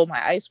said, stole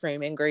my ice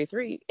cream in grade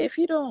 3. If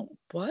you don't,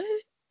 what?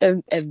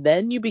 And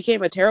then you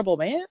became a terrible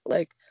man?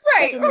 Like,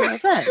 that Right, don't make no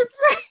sense.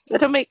 right,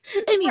 That don't make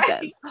any right.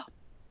 sense.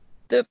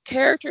 The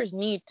characters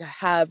need to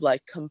have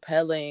like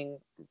compelling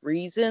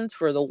reasons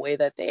for the way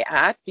that they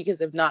act, because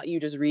if not, you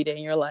just read it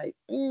and you're like,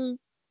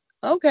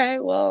 okay,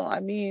 well, I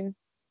mean,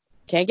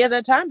 can't get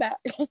that time back.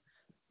 Write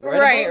a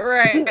Right, book.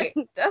 right.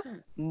 That's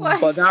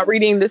like, But not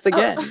reading this oh,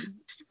 again.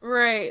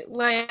 right.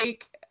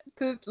 Like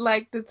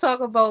to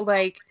talk about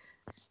like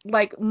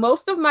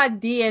most of my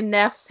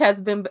DNFs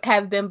have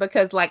been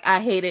because like I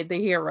hated the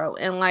hero,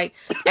 and like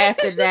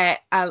after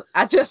that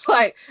I just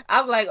like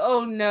I'm like,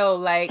 oh no,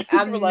 like You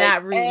were I'm like,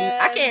 not reading. and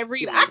I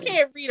scene.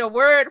 can't read a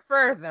word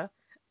further.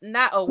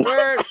 Not a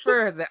word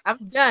further.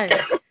 I'm done.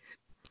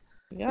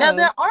 Now Yeah.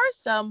 there are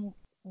some,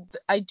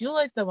 I do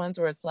like the ones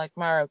where it's like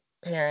my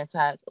parents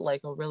had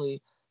like a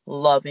really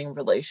loving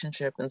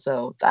relationship, and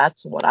so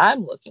that's what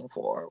I'm looking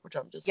for, which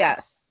I'm just like,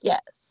 Yes.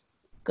 yes,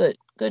 good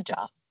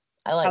job.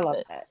 I I like love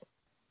this. that.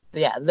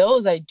 Yeah,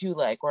 those I do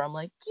like, where I'm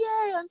like,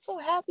 yay, I'm so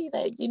happy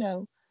that, you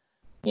know,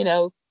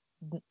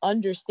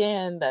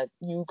 understand that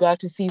you got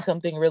to see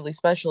something really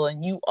special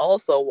and you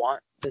also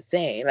want the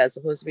same, as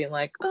opposed to being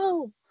like,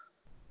 oh,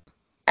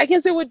 I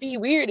guess it would be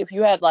weird if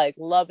you had like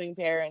loving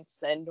parents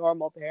and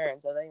normal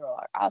parents, and then you're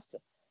like,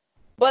 awesome.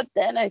 But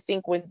then I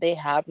think when they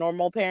have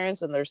normal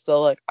parents and they're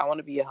still like, I want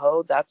to be a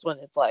hoe, that's when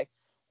it's like,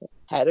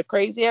 had a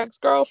crazy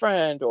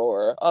ex-girlfriend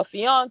or a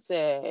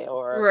fiance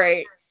or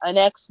Right. an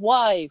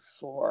ex-wife,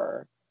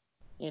 or,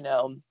 you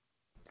know,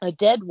 a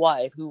dead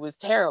wife who was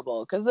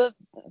terrible. Because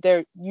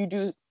there, you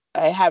do,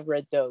 I have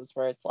read those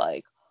where it's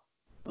like,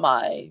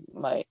 my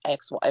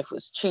ex-wife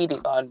was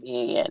cheating on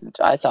me and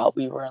I thought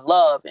we were in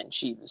love, and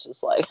she was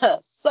just like,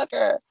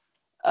 sucker.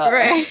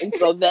 Right. And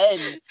so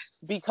then,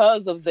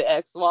 because of the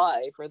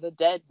ex-wife or the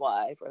dead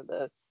wife or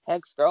the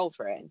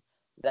ex-girlfriend,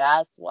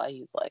 that's why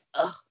he's like,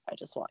 ugh, I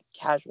just want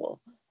casual.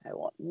 I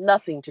want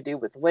nothing to do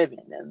with women.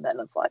 And then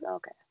it's like,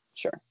 okay,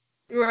 sure.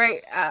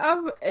 Right.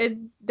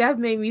 That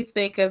made me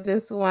think of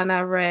this one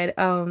I read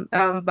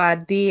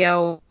by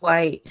D.L.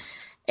 White.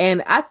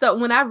 And I thought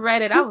when I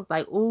read it, I was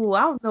like, ooh,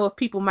 I don't know if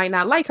people might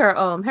not like her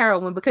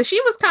heroine, because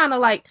she was kind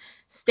of like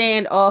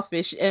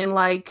standoffish, and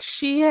like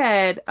she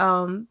had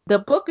the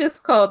book is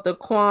called The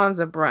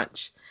Kwanzaa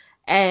Brunch.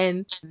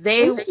 and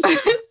they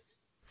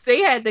they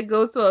had to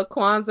go to a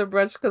Kwanzaa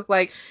brunch because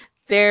like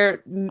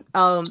their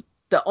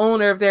the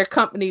owner of their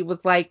company was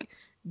like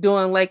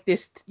doing like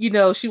this,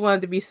 she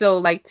wanted to be so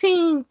like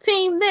team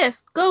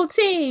this, go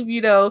team,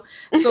 so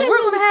we're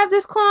gonna have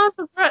this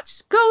Kwanzaa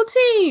brunch, go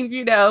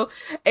team,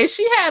 and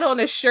she had on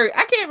a shirt.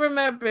 I can't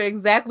remember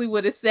exactly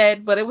what it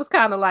said, but it was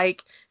kind of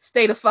like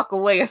stay the fuck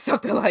away or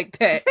something like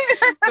that.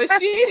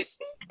 But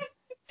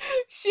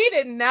she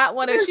did not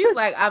want to. She's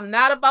like, I'm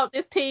not about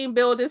this team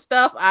building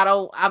stuff.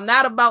 I'm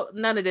not about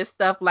none of this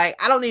stuff. Like,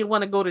 I don't even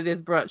want to go to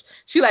this brunch.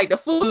 She like, the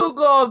food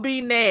gonna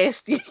be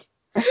nasty.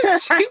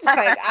 She's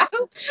like, I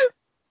don't.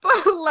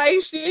 But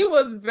like, she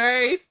was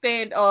very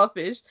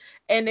standoffish.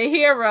 And the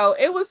hero,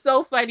 it was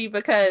so funny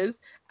because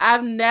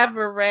I've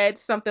never read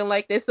something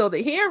like this. So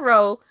the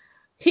hero,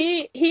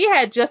 he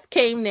had just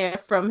came there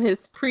from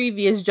his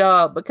previous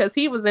job because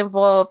he was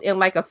involved in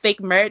like a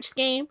fake marriage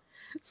scheme.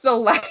 So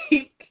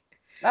like,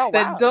 Oh,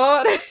 wow.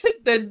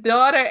 the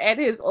daughter at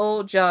his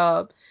old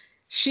job,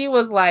 she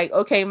was like,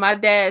 okay, my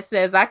dad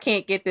says I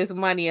can't get this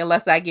money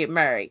unless I get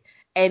married.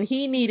 And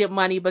he needed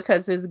money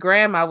because his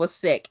grandma was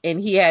sick and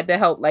he had to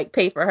help like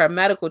pay for her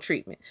medical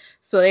treatment.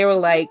 So they were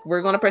like,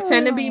 we're going to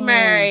pretend to be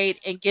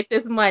married and get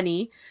this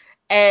money.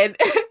 And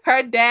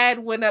her dad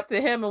went up to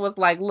him and was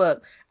like,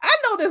 look, I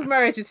know this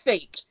marriage is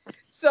fake.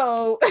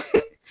 So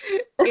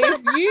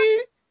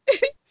if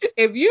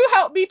you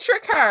help me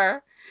trick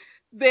her,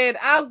 then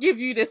I'll give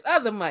you this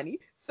other money.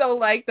 So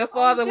like the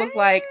father was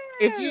like,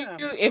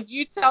 if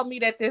you tell me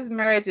that this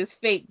marriage is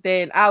fake,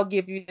 then I'll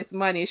give you this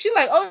money. And she's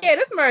like, oh yeah,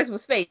 this marriage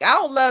was fake. I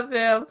don't love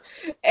him.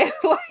 And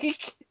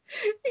like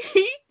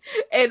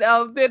then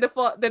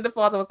the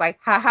father was like,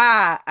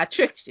 haha, I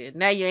tricked you.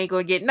 Now you ain't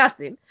gonna get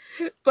nothing.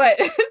 But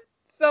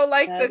so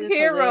like that the is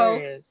hero,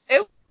 hilarious.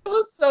 It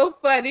was so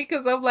funny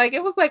because I'm like,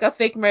 it was like a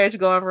fake marriage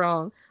going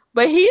wrong.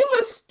 But he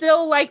was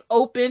still like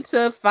open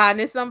to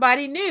finding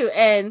somebody new.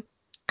 And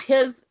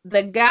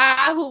the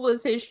guy who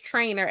was his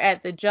trainer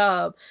at the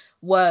job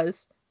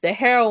was the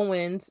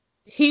heroine's.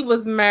 He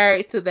was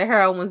married to the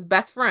heroine's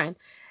best friend,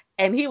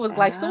 and he was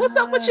like, "So what's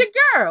up with your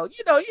girl?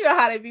 You know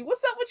how they be.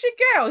 What's up with your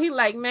girl?" He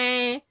like,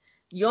 "Man,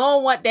 you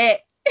don't want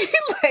that." He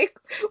like,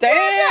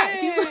 "Why not?"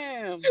 He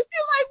like,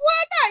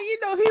 "Why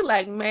not?" He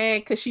like,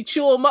 "Man, 'cause she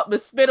chew him up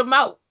and spit him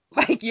out.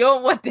 Like, you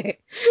don't want that."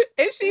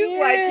 And she's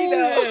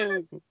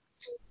like,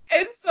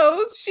 And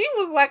so she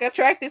was like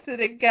attracted to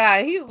the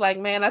guy. He's like,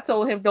 man, I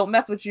told him don't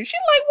mess with you. She's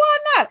like, why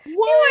not?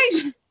 What?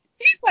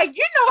 He's like,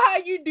 you know how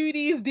you do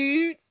these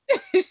dudes.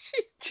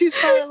 She's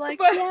probably like,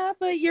 yeah,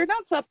 but you're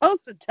not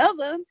supposed to tell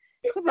them.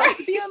 It's supposed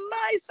to be on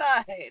my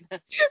side.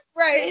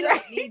 Right. They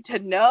don't need to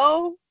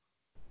know.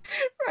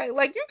 Right.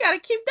 Like, you gotta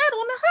keep that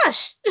on the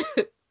hush.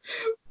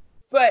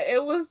 But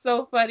it was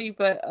so funny,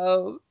 but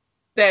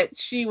that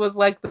she was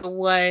like the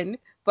one.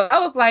 But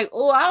I was like,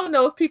 oh, I don't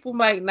know if people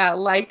might not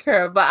like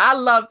her, but I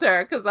loved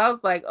her because I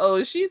was like,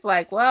 oh, she's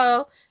like,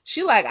 well,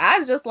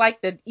 I just like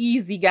the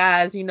easy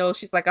guys,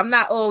 She's like, I'm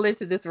not all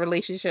into this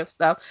relationship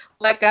stuff.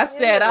 Like I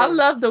said, I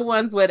love the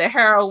ones where the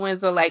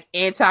heroines are like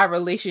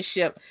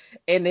anti-relationship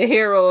and the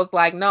hero is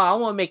like, no, I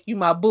want to make you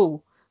my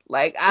boo.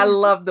 Like, I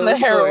love those the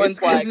heroine's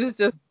stories. Like, it's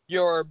just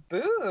your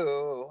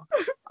boo.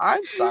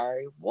 I'm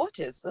sorry. What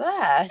is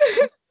that?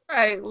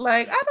 Right.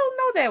 Like, I don't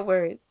know that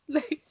word.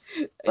 Like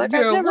I've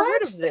never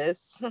heard of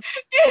this.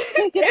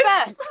 Take it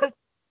back.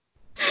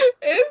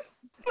 It's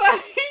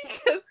funny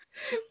because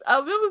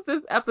it was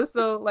this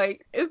episode,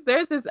 like,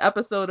 there's this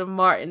episode of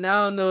Martin.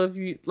 I don't know if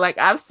you, like,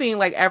 I've seen,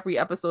 like, every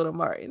episode of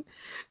Martin.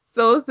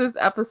 So it's this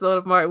episode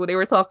of Martin where they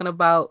were talking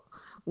about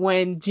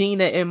when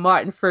Gina and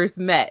Martin first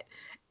met.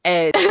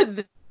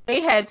 And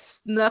they had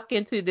snuck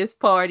into this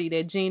party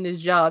that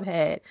Gina's job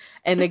had.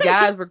 And the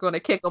guys were going to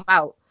kick them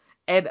out.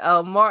 And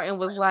Martin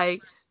was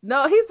like,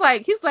 no, he's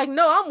like,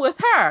 no, I'm with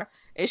her.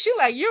 And she's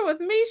like, you're with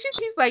me?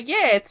 He's like,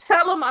 yeah,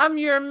 tell him I'm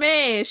your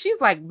man. She's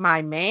like,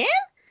 my man?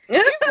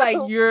 He's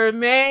like, your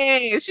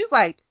man. She's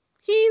like,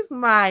 he's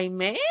my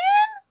man?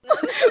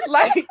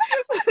 like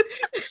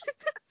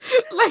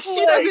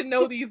she doesn't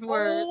know these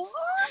words.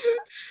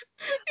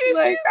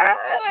 Like,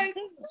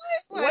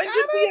 when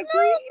did we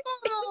agree?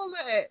 All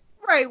that.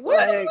 Right,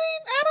 what do you mean?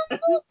 I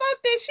don't know about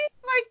that. She's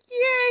like,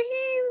 yeah,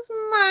 he's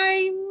my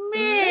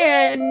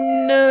man.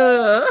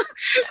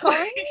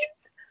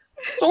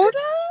 Sort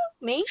of?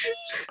 Maybe?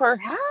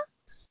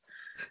 Perhaps?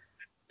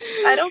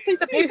 I don't think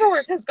the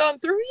paperwork has gone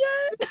through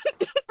yet.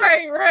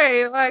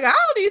 Right. Like, I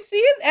only see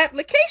his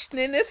application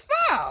in this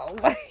file.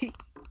 Like,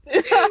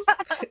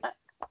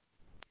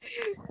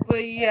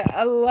 but yeah,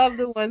 I love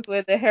the ones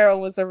where the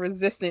heroines are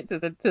resistant to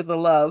the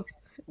love,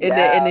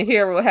 and the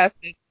hero has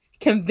to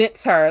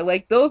convince her.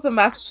 Like, those are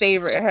my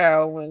favorite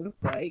heroines.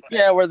 Like,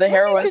 yeah, where the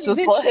heroine's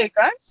just like,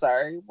 I'm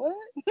sorry, what?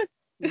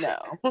 No,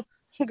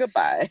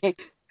 goodbye.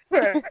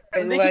 Right.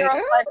 And the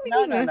hero's like,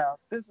 no,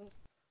 this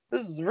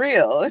is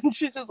real, and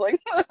she's just like,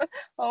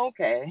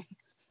 okay,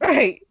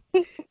 right.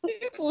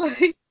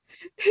 Like,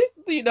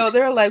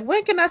 they're like,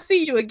 when can I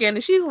see you again?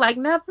 And she's like,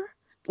 never.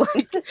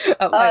 Like,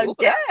 I'm like,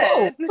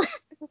 again.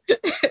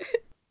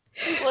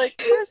 She's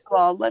like, first of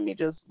all, let me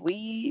just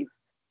leave.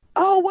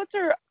 Oh, what's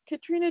her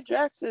Katrina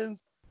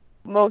Jackson's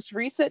most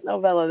recent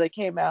novella that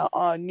came out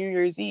on New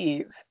Year's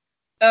Eve?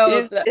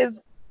 Oh,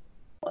 Is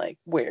like,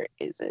 where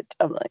is it?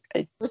 I'm like,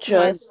 I which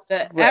just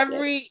one?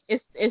 read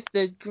it. It's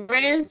the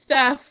Grand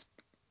Theft,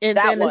 and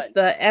That then one. it's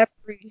the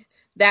every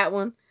that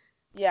one.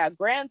 Yeah,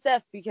 Grand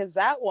Theft, because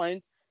that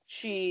one,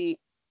 she,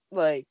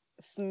 like,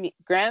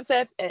 Grand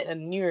Theft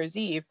and New Year's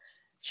Eve,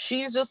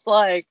 she's just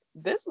like,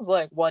 this is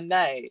like one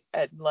night,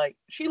 and like,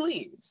 she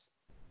leaves.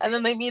 And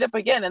then they meet up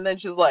again, and then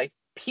she's like,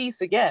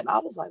 peace again. I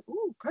was like,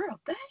 ooh, girl,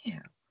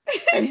 damn.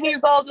 And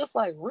he's all just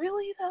like,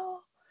 really though?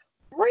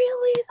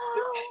 Really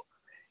though?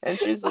 And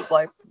she's just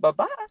like,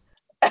 bye-bye.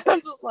 And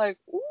I'm just like,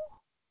 ooh,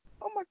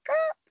 oh my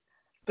God.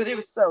 But it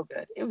was so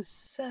good. It was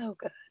so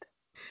good.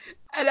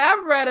 And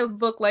I read a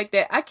book like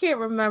that. I cannot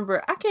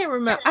remember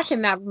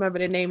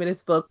the name of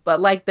this book,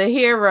 but like the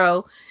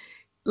hero,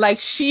 like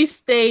she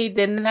stayed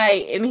the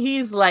night, and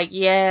he's like,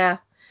 yeah.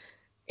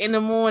 In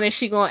the morning,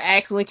 she gonna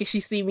ask when can she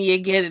see me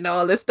again and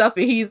all this stuff,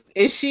 and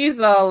she's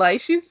all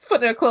like, she's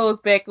putting her clothes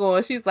back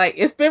on. She's like,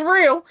 it's been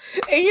real,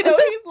 and he's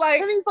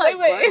like, And he's like,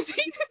 wait, what? is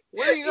he?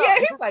 Where are you Yeah, going?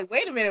 he's like,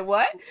 wait a minute,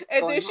 what?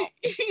 And then Going home.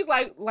 he's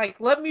like,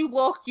 let me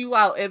walk you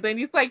out, and then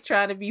he's like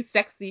trying to be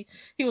sexy.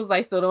 He was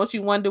like, so don't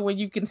you wonder when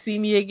you can see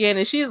me again?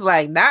 And she's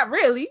like, not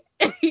really.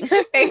 And he's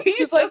She's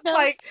just like, no.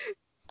 like,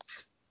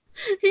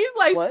 he's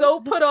like What? so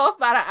put off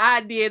by the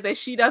idea that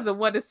she doesn't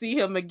want to see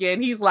him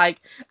again. He's like,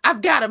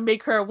 I've got to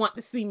make her want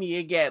to see me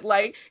again.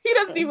 Like, he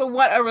doesn't even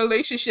want a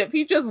relationship.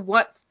 He just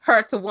wants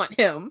her to want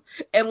him.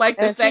 And like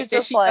the And she's fact that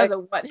just she like,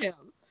 doesn't want him.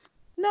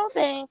 no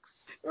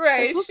thanks.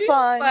 Right. This was She's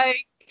fun.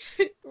 like,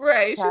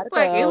 right. She's Gotta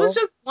like, it was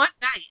go. just one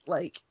night.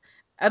 Like,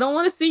 I don't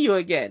want to see you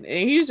again.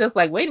 And he's just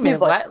like, wait a He's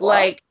minute, like, what? what?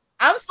 Like,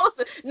 I'm supposed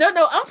to, no,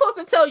 I'm supposed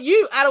to tell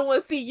you I don't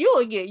want to see you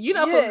again. You're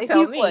not supposed Yeah, to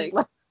tell me.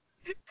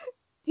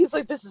 he's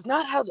like, this is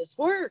not how this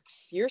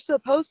works. You're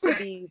supposed to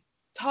be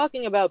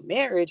talking about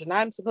marriage, and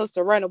I'm supposed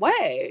to run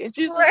away. And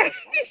she's just Right.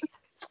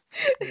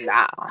 like,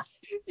 nah.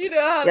 You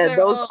know how Yeah, they're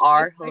those all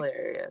are like,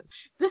 hilarious.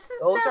 this has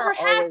Those are never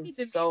always happened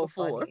to me so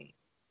before. funny.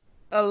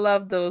 I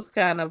love those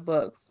kind of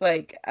books.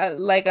 Like I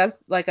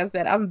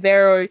said, I'm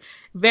very,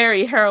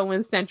 very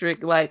heroine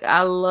centric. Like,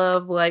 I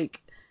love like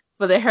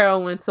for the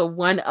heroine to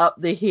one up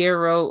the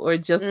hero, or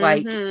just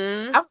like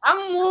Mm-hmm.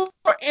 I'm more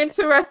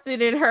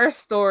interested in her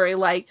story.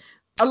 Like,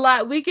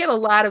 we get a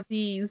lot of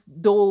these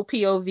dual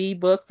POV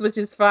books, which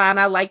is fine.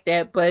 I like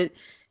that, but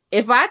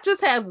if I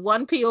just have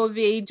one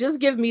POV, just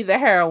give me the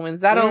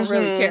heroines. I don't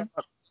really care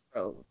about the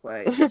heroes.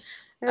 Like,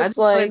 I It's just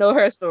want to like, know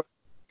her story.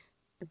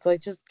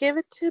 just give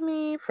it to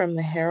me from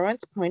the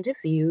heroine's point of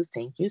view.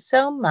 Thank you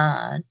so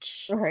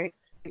much. Right.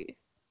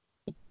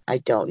 I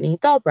don't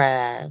need the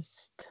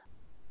rest.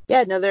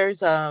 Yeah, no,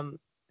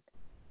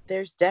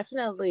 there's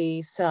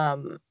definitely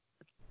some,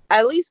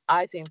 at least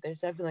I think there's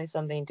definitely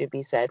something to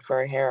be said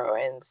for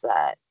heroines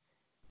that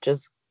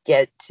just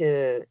get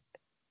to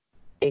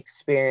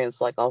experience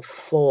like a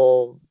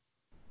full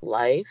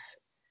life.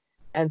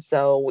 And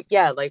so,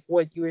 yeah, like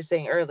what you were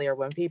saying earlier,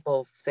 when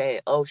people say,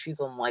 oh, she's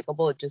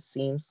unlikable, it just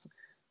seems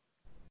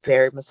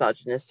very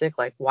misogynistic.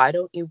 Like, why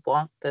don't you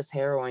want this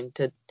heroine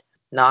to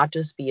not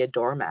just be a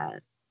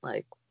doormat?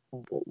 Like,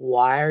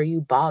 why are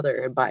you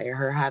bothered by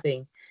her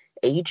having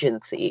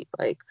agency?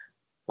 Like,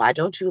 why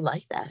don't you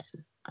like that?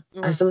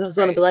 I sometimes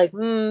want to be like,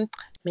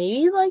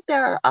 maybe like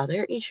there are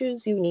other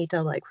issues you need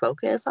to like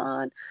focus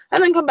on,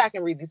 and then come back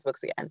and read these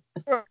books again.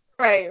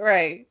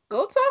 Right.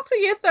 Go talk to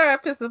your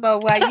therapist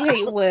about why you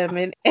hate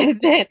women, and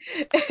then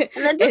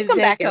Just come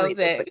back and come read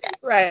this back. again.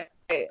 Right.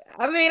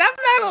 I mean,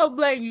 I'm not gonna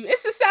blame you.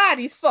 It's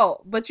society's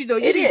fault, but you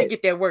It need to is.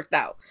 get that worked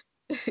out.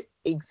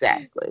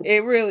 Exactly.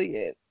 It really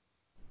is.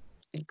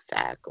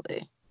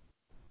 Exactly.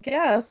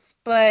 Yes,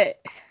 but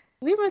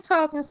we've been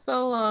talking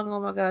so long. Oh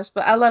my gosh!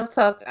 But I love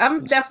talking.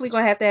 I'm definitely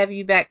gonna have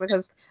you back,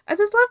 because I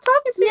just love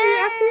talking to you.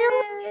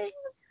 I Yay!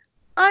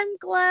 I'm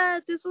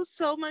glad. This was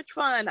so much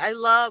fun. I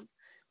love,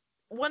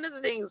 one of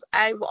the things,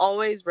 I've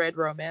always read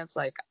romance.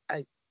 Like,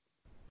 I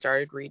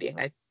started reading,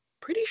 I'm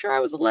pretty sure I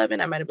was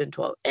 11. I might have been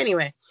 12.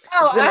 Anyway,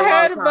 it's been a I long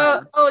heard about.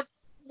 time. Oh,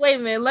 wait a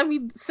minute. Let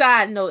me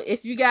side note.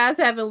 If you guys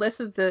haven't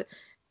listened to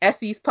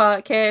Essie's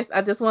podcast,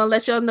 I just want to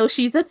let y'all know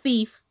she's a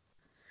thief,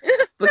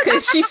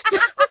 because she's.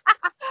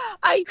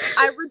 I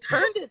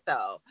returned it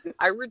though.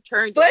 I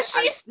returned But it.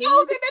 she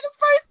stole it in the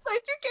first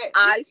place. You can't.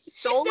 I She's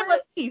stole still a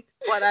it, thief.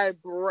 but I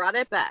brought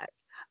it back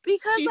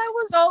because She I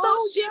was stole.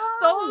 so She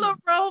stole a young.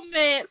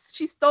 romance.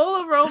 She stole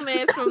a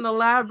romance from the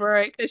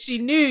library, because she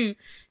knew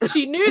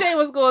they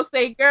was gonna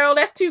say, "Girl,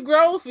 that's too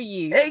grown for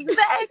you."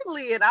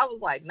 Exactly. And I was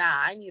like,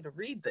 nah, I need to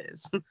read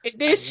this. And I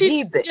then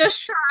need this.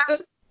 just try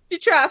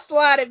to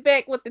slide it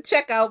back with the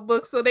checkout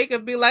book, so they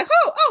could be like,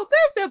 oh,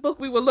 there's that book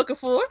we were looking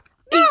for.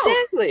 No,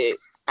 Exactly.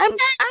 I'm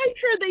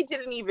sure they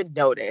didn't even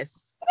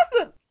notice.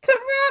 Was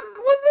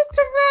this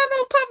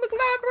Toronto Public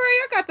Library?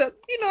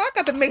 I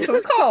got to make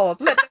some calls.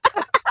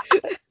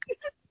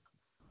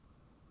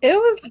 It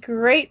was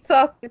great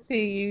talking to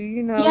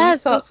you. We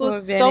Yes, talked this for a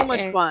was so minute, much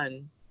and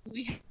fun.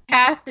 we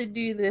have to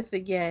do this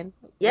again.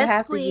 Yes,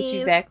 have please. to get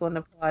you back on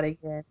the pod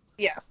again.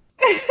 Yes.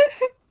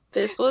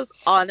 This was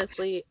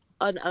honestly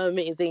an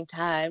amazing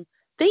time.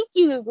 Thank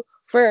you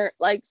for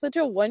like such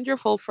a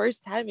wonderful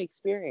first time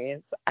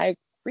experience. I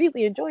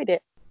really enjoyed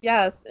it.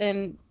 Yes,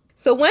 and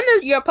so when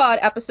are your pod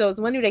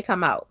episodes? When do they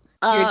come out?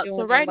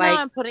 So right now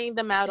I'm putting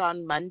them out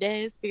on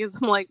Mondays because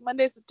I'm like,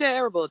 Monday's a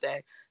terrible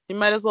day. You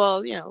might as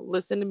well,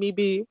 listen to me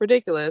be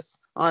ridiculous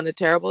on a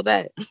terrible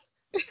day.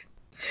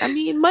 I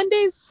mean,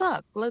 Mondays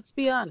suck, let's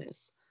be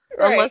honest.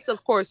 Right. Unless,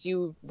 of course,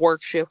 you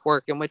work shift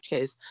work, in which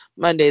case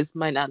Mondays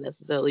might not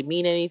necessarily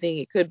mean anything.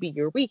 It could be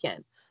your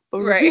weekend.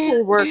 But for people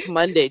who work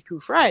Monday to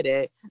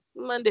Friday,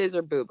 Mondays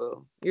are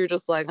boo-boo. You're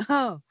just like,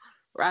 oh,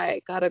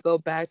 right, gotta go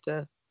back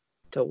to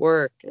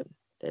work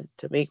and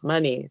to make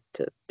money,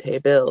 to pay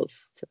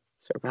bills, to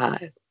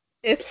survive.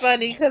 It's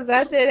funny because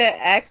I did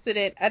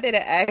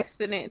an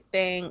accident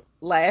thing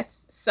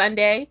last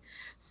Sunday.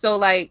 So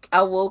like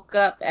I woke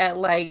up at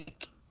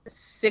like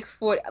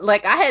 6:40.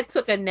 Like I had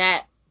took a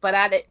nap, but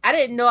I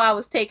didn't know I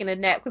was taking a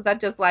nap because I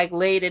just like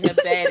laid in the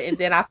bed and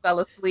then I fell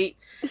asleep.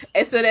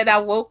 And so then I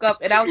woke up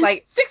and I was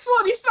like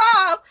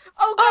 6:45.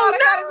 Oh God, I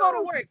gotta go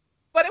to work.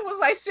 But it was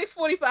like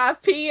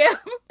 6:45 p.m.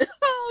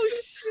 Oh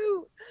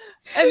shoot.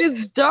 And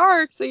it's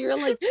dark, so you're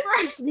like,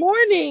 it's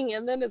morning,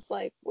 and then it's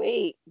like,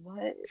 wait,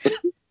 what?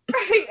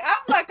 Right.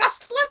 I'm like, I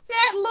slept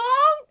that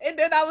long? And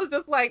then I was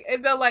just like,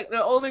 and then like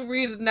the only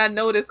reason I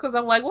noticed, because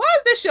I'm like, why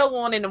is this show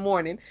on in the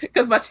morning?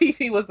 Because my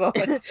TV was on.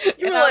 And I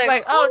was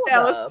like, oh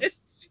no.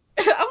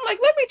 I'm like,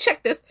 let me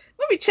check this.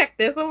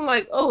 I'm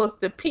like, oh, it's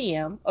the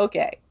PM.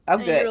 Okay, I'm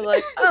good. And you're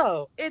like,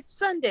 oh, it's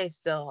Sunday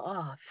still.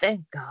 Oh,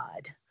 thank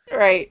God.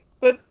 Right.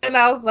 But then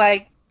I was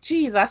like,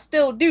 geez, I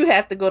still do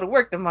have to go to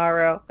work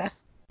tomorrow. That's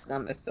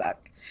gonna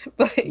suck.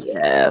 But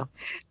yeah.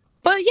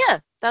 But yeah,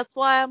 that's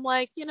why I'm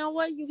like, you know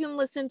what? You can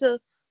listen to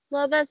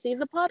Love Essie,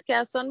 the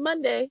podcast, on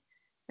Monday,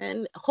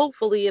 and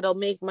hopefully it'll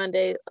make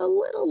Monday a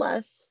little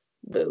less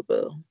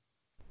boo-boo.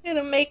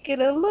 It'll make it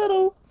a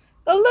little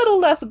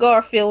less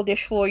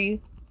Garfieldish for you.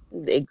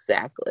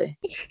 Exactly.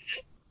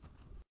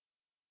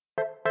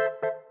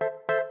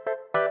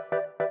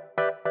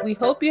 We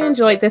hope you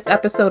enjoyed this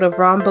episode of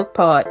Wrong Book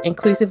Pod,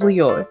 Inclusively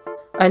Yours,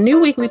 a new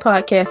weekly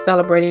podcast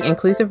celebrating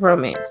inclusive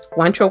romance,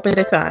 one trope at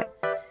a time.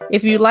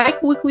 If you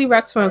like weekly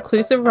recs for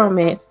inclusive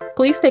romance,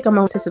 please take a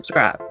moment to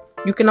subscribe.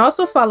 You can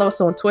also follow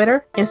us on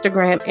Twitter,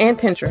 Instagram, and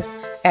Pinterest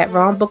at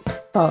Wrong Book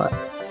Pod.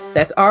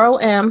 That's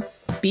ROMBKPOD.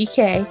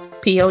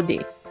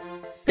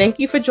 Thank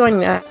you for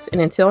joining us,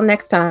 and until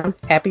next time,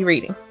 happy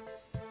reading.